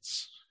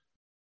Giants.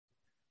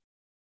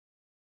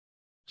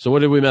 So what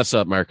did we mess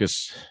up,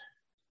 Marcus?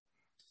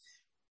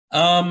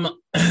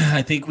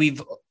 I think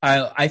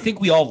I think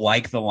we all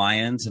like the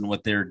Lions and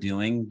what they're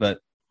doing, but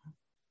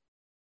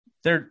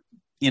they're,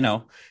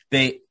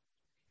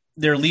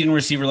 their leading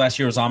receiver last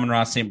year was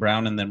Amon-Ra St.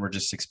 Brown, and then we're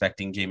just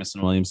expecting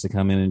Jameson Williams to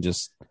come in and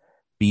just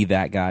be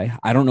that guy.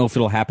 I don't know if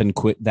it'll happen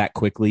that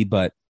quickly,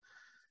 but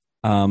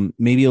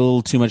maybe a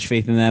little too much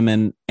faith in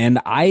them. And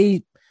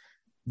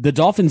the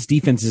Dolphins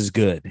defense is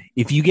good.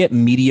 If you get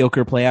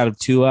mediocre play out of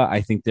Tua,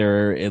 I think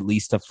they're at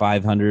least a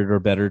 500 or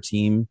better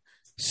team.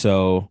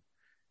 So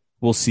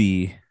we'll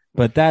see.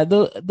 But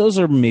those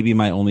are maybe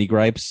my only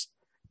gripes.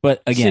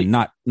 But again,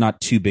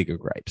 not too big of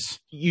gripes.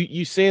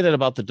 You say that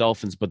about the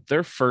Dolphins, but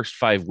their first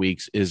 5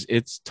 weeks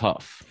it's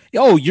tough.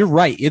 Oh, you're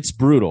right. It's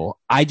brutal.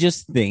 I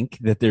just think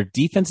that their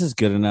defense is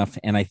good enough,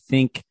 and I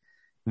think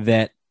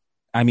that,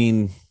 I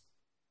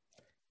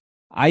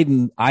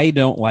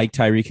don't like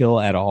Tyreek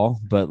Hill at all,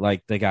 but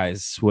like the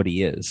guy's what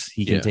he is.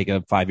 He can take a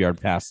 5-yard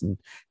pass and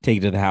take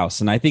it to the house,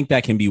 and I think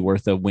that can be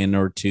worth a win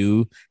or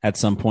two at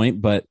some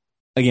point. But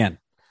again,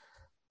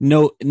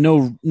 no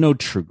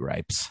true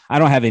gripes. I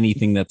don't have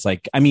anything that's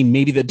like,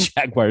 maybe the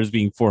Jaguars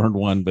being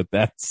 4-1, but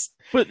that's.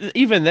 But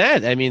even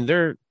that,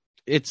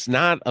 it's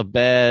not a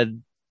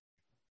bad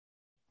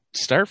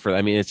start for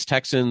them. It's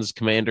Texans,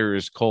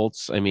 Commanders,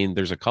 Colts.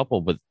 There's a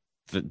couple, but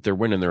they're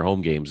winning their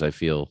home games, I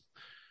feel.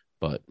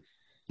 But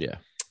yeah.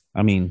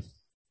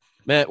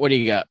 Matt, what do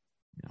you got?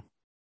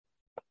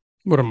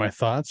 What are my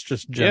thoughts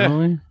just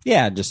generally?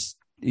 Yeah, just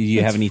do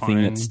you have anything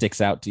fine. that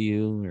sticks out to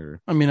you? Or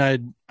I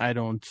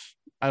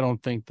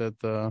don't think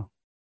that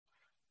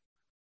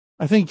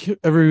I think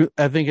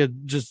it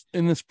just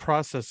in this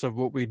process of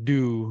what we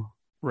do,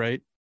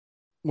 right?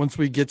 Once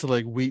we get to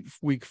like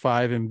week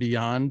 5 and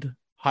beyond,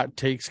 hot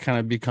takes kind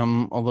of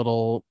become a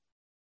little,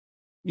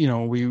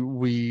 we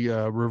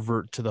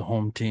revert to the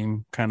home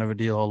team kind of a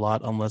deal a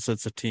lot, unless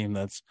it's a team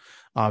that's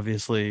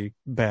obviously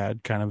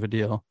bad kind of a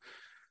deal.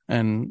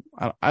 And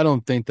I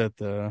don't think that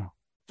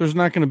there's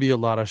not going to be a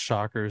lot of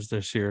shockers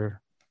this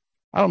year.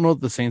 I don't know if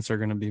the Saints are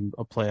going to be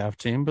a playoff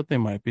team, but they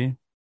might be.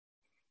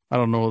 I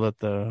don't know that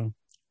the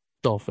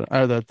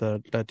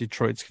that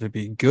Detroit's going to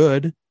be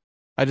good.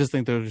 I just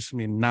think they're just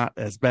going to be not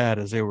as bad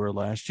as they were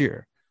last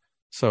year.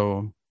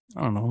 So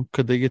I don't know.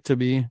 Could they get to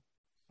be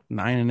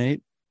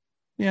 9-8?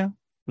 Yeah.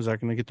 Was that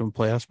going to get them a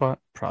playoff spot?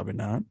 Probably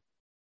not.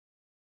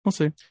 We'll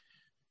see.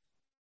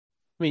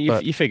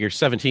 You figure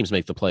 7 teams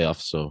make the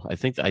playoffs, so I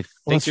think you're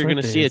going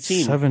to see a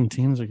team. 7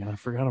 teams again. I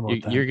forgot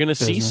about that. You're going to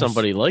see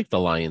somebody like the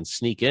Lions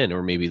sneak in,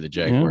 or maybe the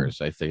Jaguars.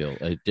 Yeah. I feel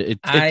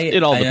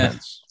it all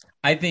depends.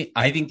 I think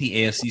the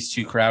AFC is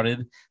too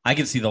crowded. I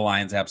can see the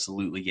Lions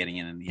absolutely getting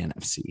in the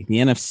NFC. The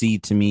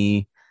NFC to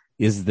me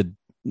is the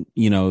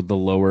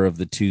lower of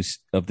the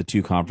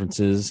two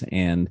conferences,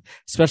 and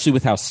especially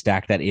with how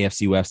stacked that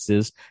AFC West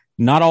is.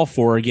 Not all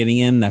 4 are getting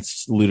in.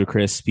 That's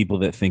ludicrous. People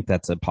that think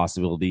that's a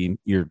possibility,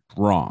 you're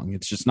wrong.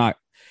 It's just not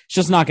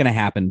going to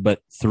happen.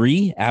 But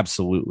 3,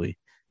 absolutely.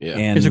 Yeah.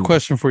 And here's a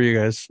question for you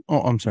guys. Oh,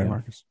 I'm sorry,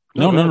 Marcus.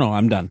 No.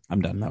 I'm done.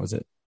 That was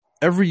it.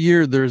 Every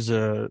year there's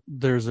a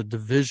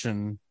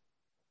division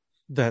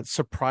that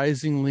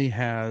surprisingly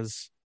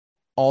has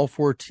all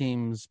 4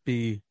 teams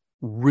be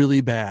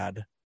really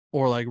bad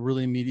or like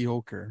really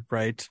mediocre,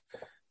 right?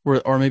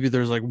 Or maybe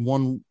there's like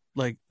one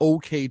like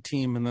okay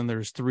team and then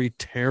there's 3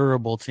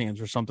 terrible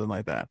teams or something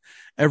like that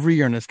every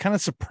year. And it's kind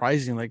of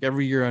surprising. Like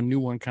every year a new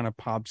one kind of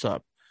pops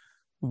up.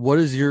 What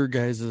is your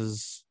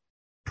guys'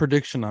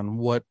 prediction on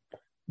what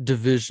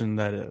division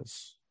that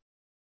is?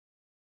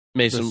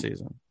 Mason, this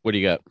season? What do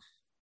you got?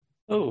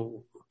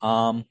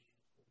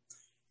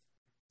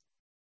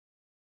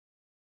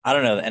 I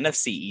don't know. The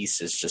NFC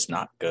East is just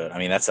not good.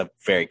 That's a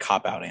very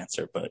cop-out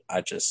answer, but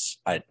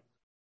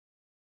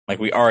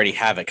we already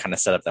have it kind of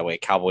set up that way.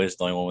 Cowboys is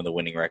the only one with a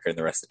winning record, and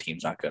the rest of the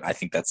team's not good. I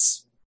think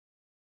that's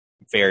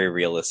very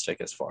realistic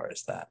as far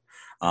as that.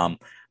 I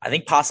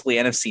think possibly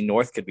NFC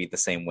North could be the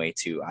same way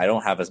too. I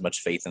don't have as much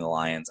faith in the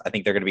Lions. I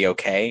think they're going to be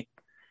okay,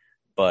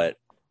 but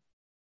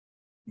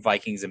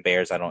Vikings and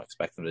Bears, I don't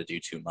expect them to do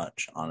too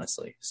much,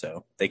 honestly.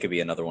 So they could be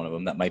another one of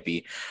them that might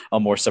be a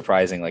more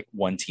surprising,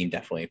 one team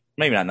definitely.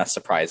 Maybe not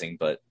surprising,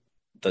 but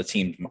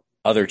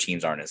other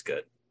teams aren't as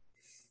good.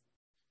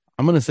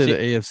 I'm going to say See, the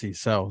AFC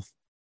South.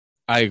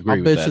 I agree I'll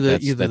with bet that. you that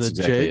That's either the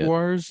exactly it.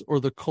 Jaguars or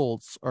the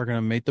Colts are going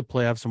to make the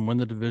playoffs and win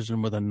the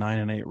division with a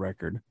 9-8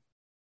 record.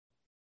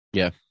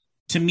 Yeah.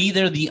 To me,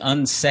 they're the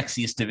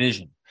unsexiest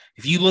division.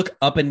 If you look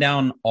up and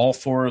down all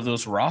four of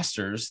those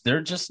rosters,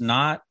 they're just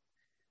not.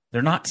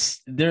 They're not.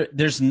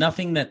 There's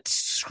nothing that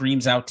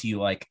screams out to you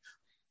like,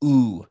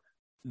 "Ooh,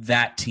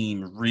 that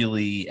team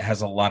really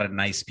has a lot of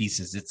nice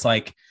pieces." It's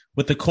like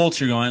with the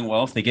Colts, you're going,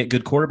 well, if they get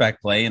good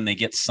quarterback play and they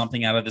get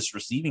something out of this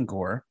receiving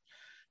core.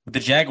 With the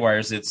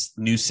Jaguars, it's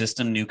new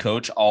system, new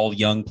coach, all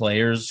young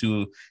players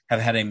who have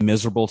had a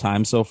miserable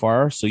time so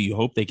far, so you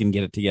hope they can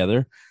get it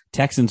together.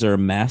 Texans are a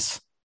mess.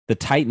 The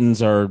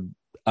Titans are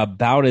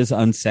about as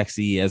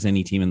unsexy as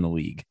any team in the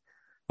league.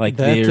 Like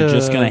they're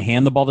just going to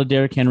hand the ball to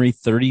Derrick Henry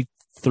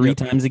 33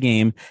 times a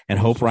game and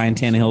hope Ryan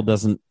Tannehill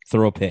doesn't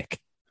throw a pick.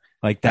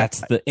 Like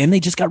and they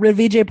just got rid of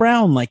AJ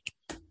Brown, like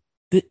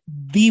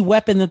the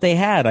weapon that they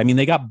had. I mean,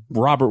 they got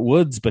Robert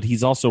Woods, but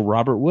he's also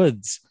Robert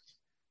Woods.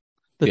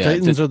 The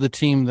Titans are the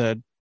team that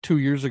 2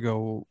 years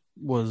ago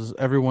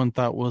everyone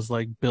thought was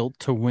like built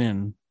to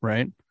win,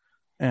 right?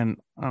 And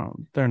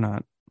they're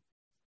not.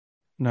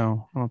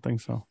 No, I don't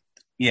think so.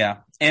 Yeah,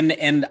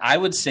 and I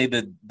would say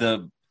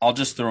that I'll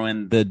just throw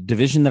in the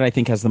division that I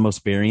think has the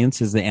most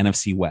variance is the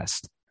NFC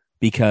West,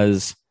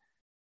 because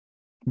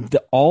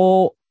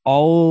all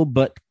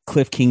but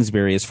Cliff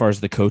Kingsbury, as far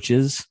as the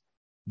coaches,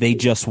 they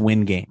just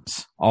win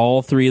games.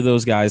 All three of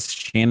those guys,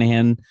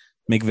 Shanahan,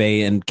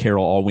 McVay, and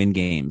Carroll, all win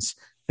games.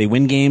 They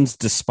win games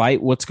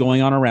despite what's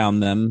going on around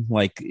them,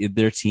 like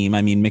their team.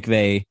 I mean,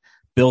 McVay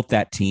built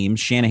that team.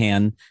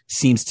 Shanahan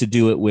seems to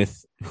do it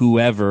with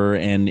whoever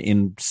and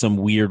in some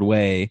weird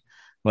way,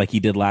 like he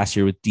did last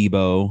year with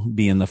Debo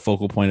being the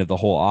focal point of the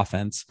whole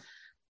offense.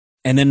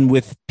 And then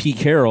with Pete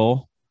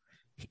Carroll,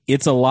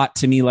 it's a lot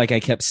to me, like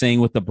I kept saying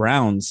with the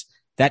Browns,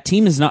 that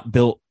team is not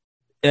built.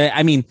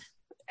 I mean,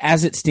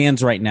 as it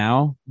stands right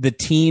now, the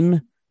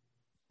team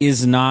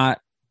is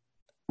not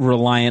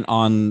reliant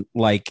on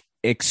like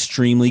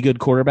extremely good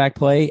quarterback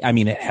play. I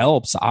mean, it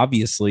helps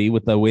obviously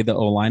with the way the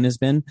O-line has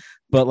been,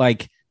 but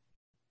like,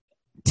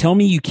 tell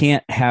me you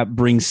can't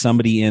bring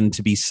somebody in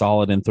to be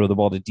solid and throw the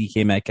ball to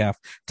DK Metcalf,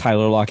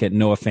 Tyler Lockett,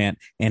 Noah Fant,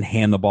 and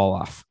hand the ball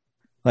off.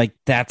 Like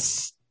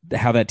that's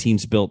how that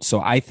team's built. So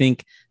I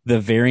think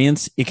the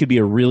variance, it could be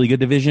a really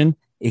good division.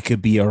 It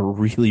could be a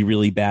really,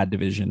 really bad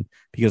division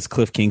because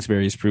Cliff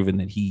Kingsbury has proven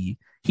that he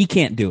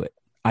can't do it.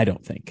 I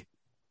don't think.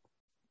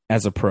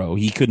 As a pro,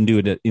 he couldn't do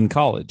it in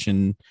college,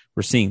 and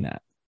we're seeing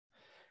that.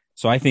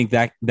 So I think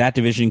that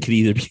division could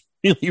either be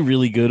really,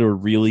 really good or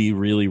really,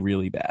 really,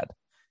 really bad,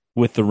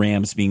 with the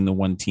Rams being the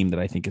one team that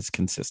I think is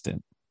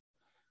consistent.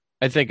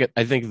 I think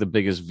the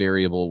biggest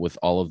variable with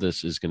all of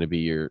this is going to be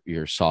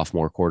your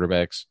sophomore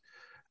quarterbacks.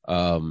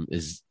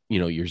 Is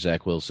your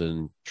Zach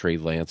Wilson, Trey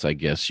Lance. I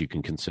guess you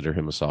can consider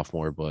him a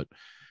sophomore, but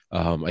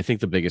I think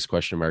the biggest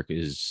question mark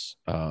is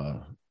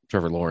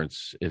Trevor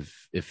Lawrence,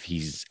 if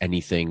he's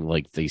anything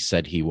like they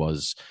said he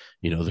was,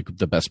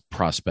 the best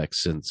prospect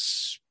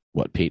since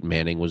Peyton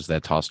Manning was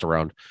that tossed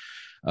around.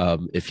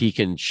 If he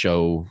can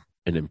show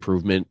an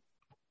improvement,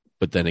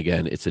 but then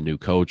again, it's a new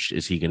coach.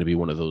 Is he going to be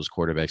one of those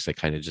quarterbacks that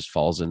kind of just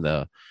falls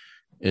into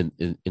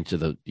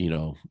the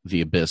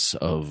the abyss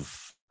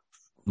of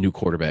new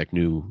quarterback,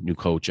 new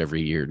coach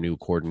every year, new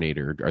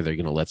coordinator? Are they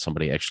going to let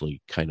somebody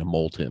actually kind of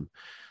mold him?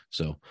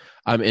 So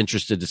I'm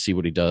interested to see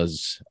what he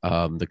does.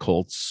 The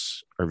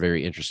Colts are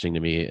very interesting to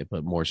me,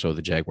 but more so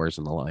the Jaguars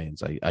and the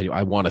Lions.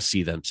 I want to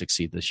see them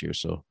succeed this year.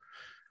 So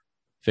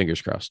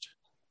fingers crossed.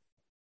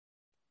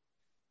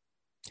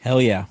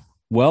 Hell yeah.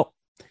 Well,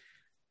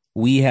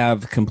 we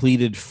have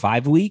completed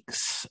 5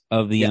 weeks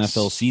of the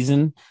NFL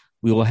season.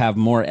 We will have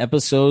more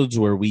episodes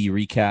where we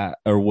recap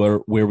or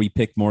where we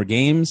pick more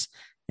games.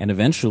 And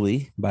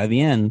eventually, by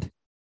the end,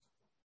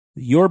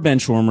 your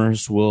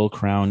benchwarmers will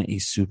crown a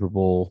Super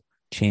Bowl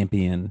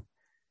champion,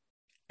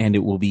 and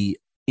it will be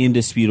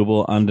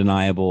indisputable,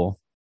 undeniable,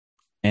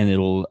 and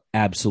it'll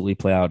absolutely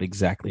play out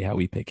exactly how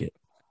we pick it.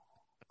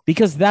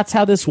 Because that's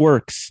how this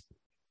works,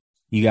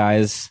 you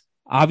guys.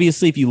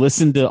 Obviously, if you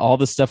listen to all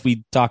the stuff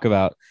we talk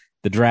about,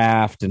 the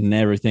draft and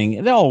everything,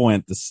 it all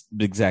went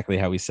exactly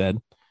how we said.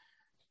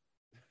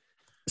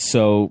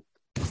 So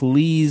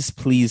please,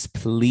 please,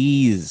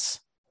 please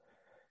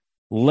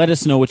let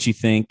us know what you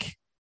think.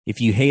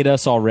 If you hate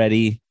us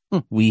already,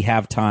 we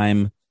have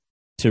time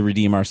to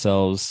redeem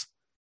ourselves.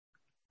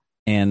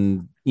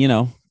 And, we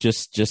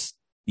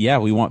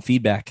want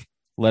feedback.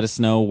 Let us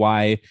know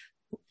why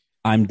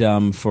I'm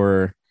dumb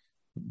for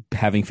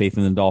having faith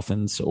in the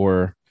Dolphins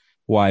or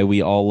why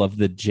we all love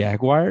the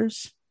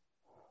Jaguars.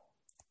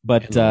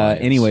 But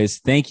anyways,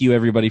 thank you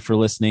everybody for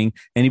listening.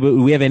 Anybody,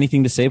 we have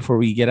anything to say before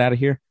we get out of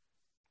here?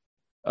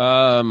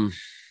 No,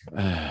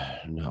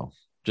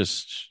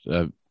 just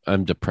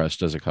I'm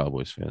depressed as a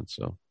Cowboys fan.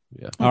 So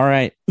yeah. All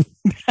right.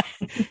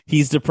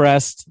 He's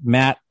depressed.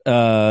 Matt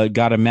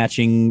got a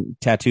matching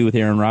tattoo with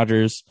Aaron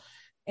Rodgers,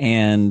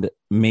 and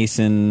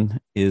Mason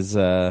is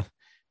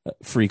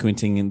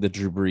frequenting the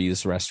Drew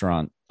Brees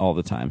restaurant all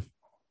the time.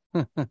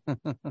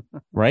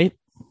 Right?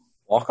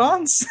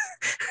 Walk-ons?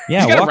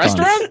 Yeah, He's got a walk-ons.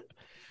 restaurant?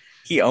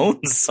 He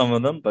owns some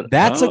of them, but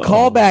That's a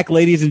callback,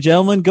 ladies and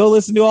gentlemen. Go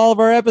listen to all of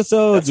our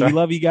episodes. That's right. We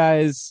love you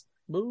guys.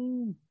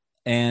 Boom.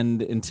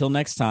 And until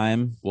next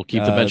time, We'll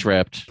keep the bench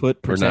wrapped. put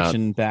or not.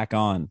 protection back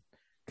on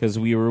because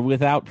we were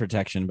without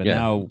protection, but Yeah.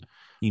 now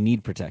you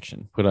need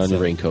protection. Put on So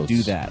your raincoats.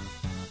 Do that.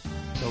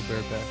 Go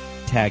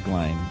Bearpack.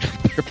 Tagline.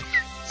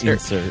 Sure.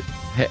 Insert.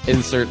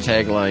 Insert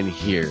tagline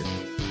here.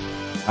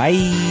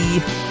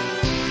 Bye.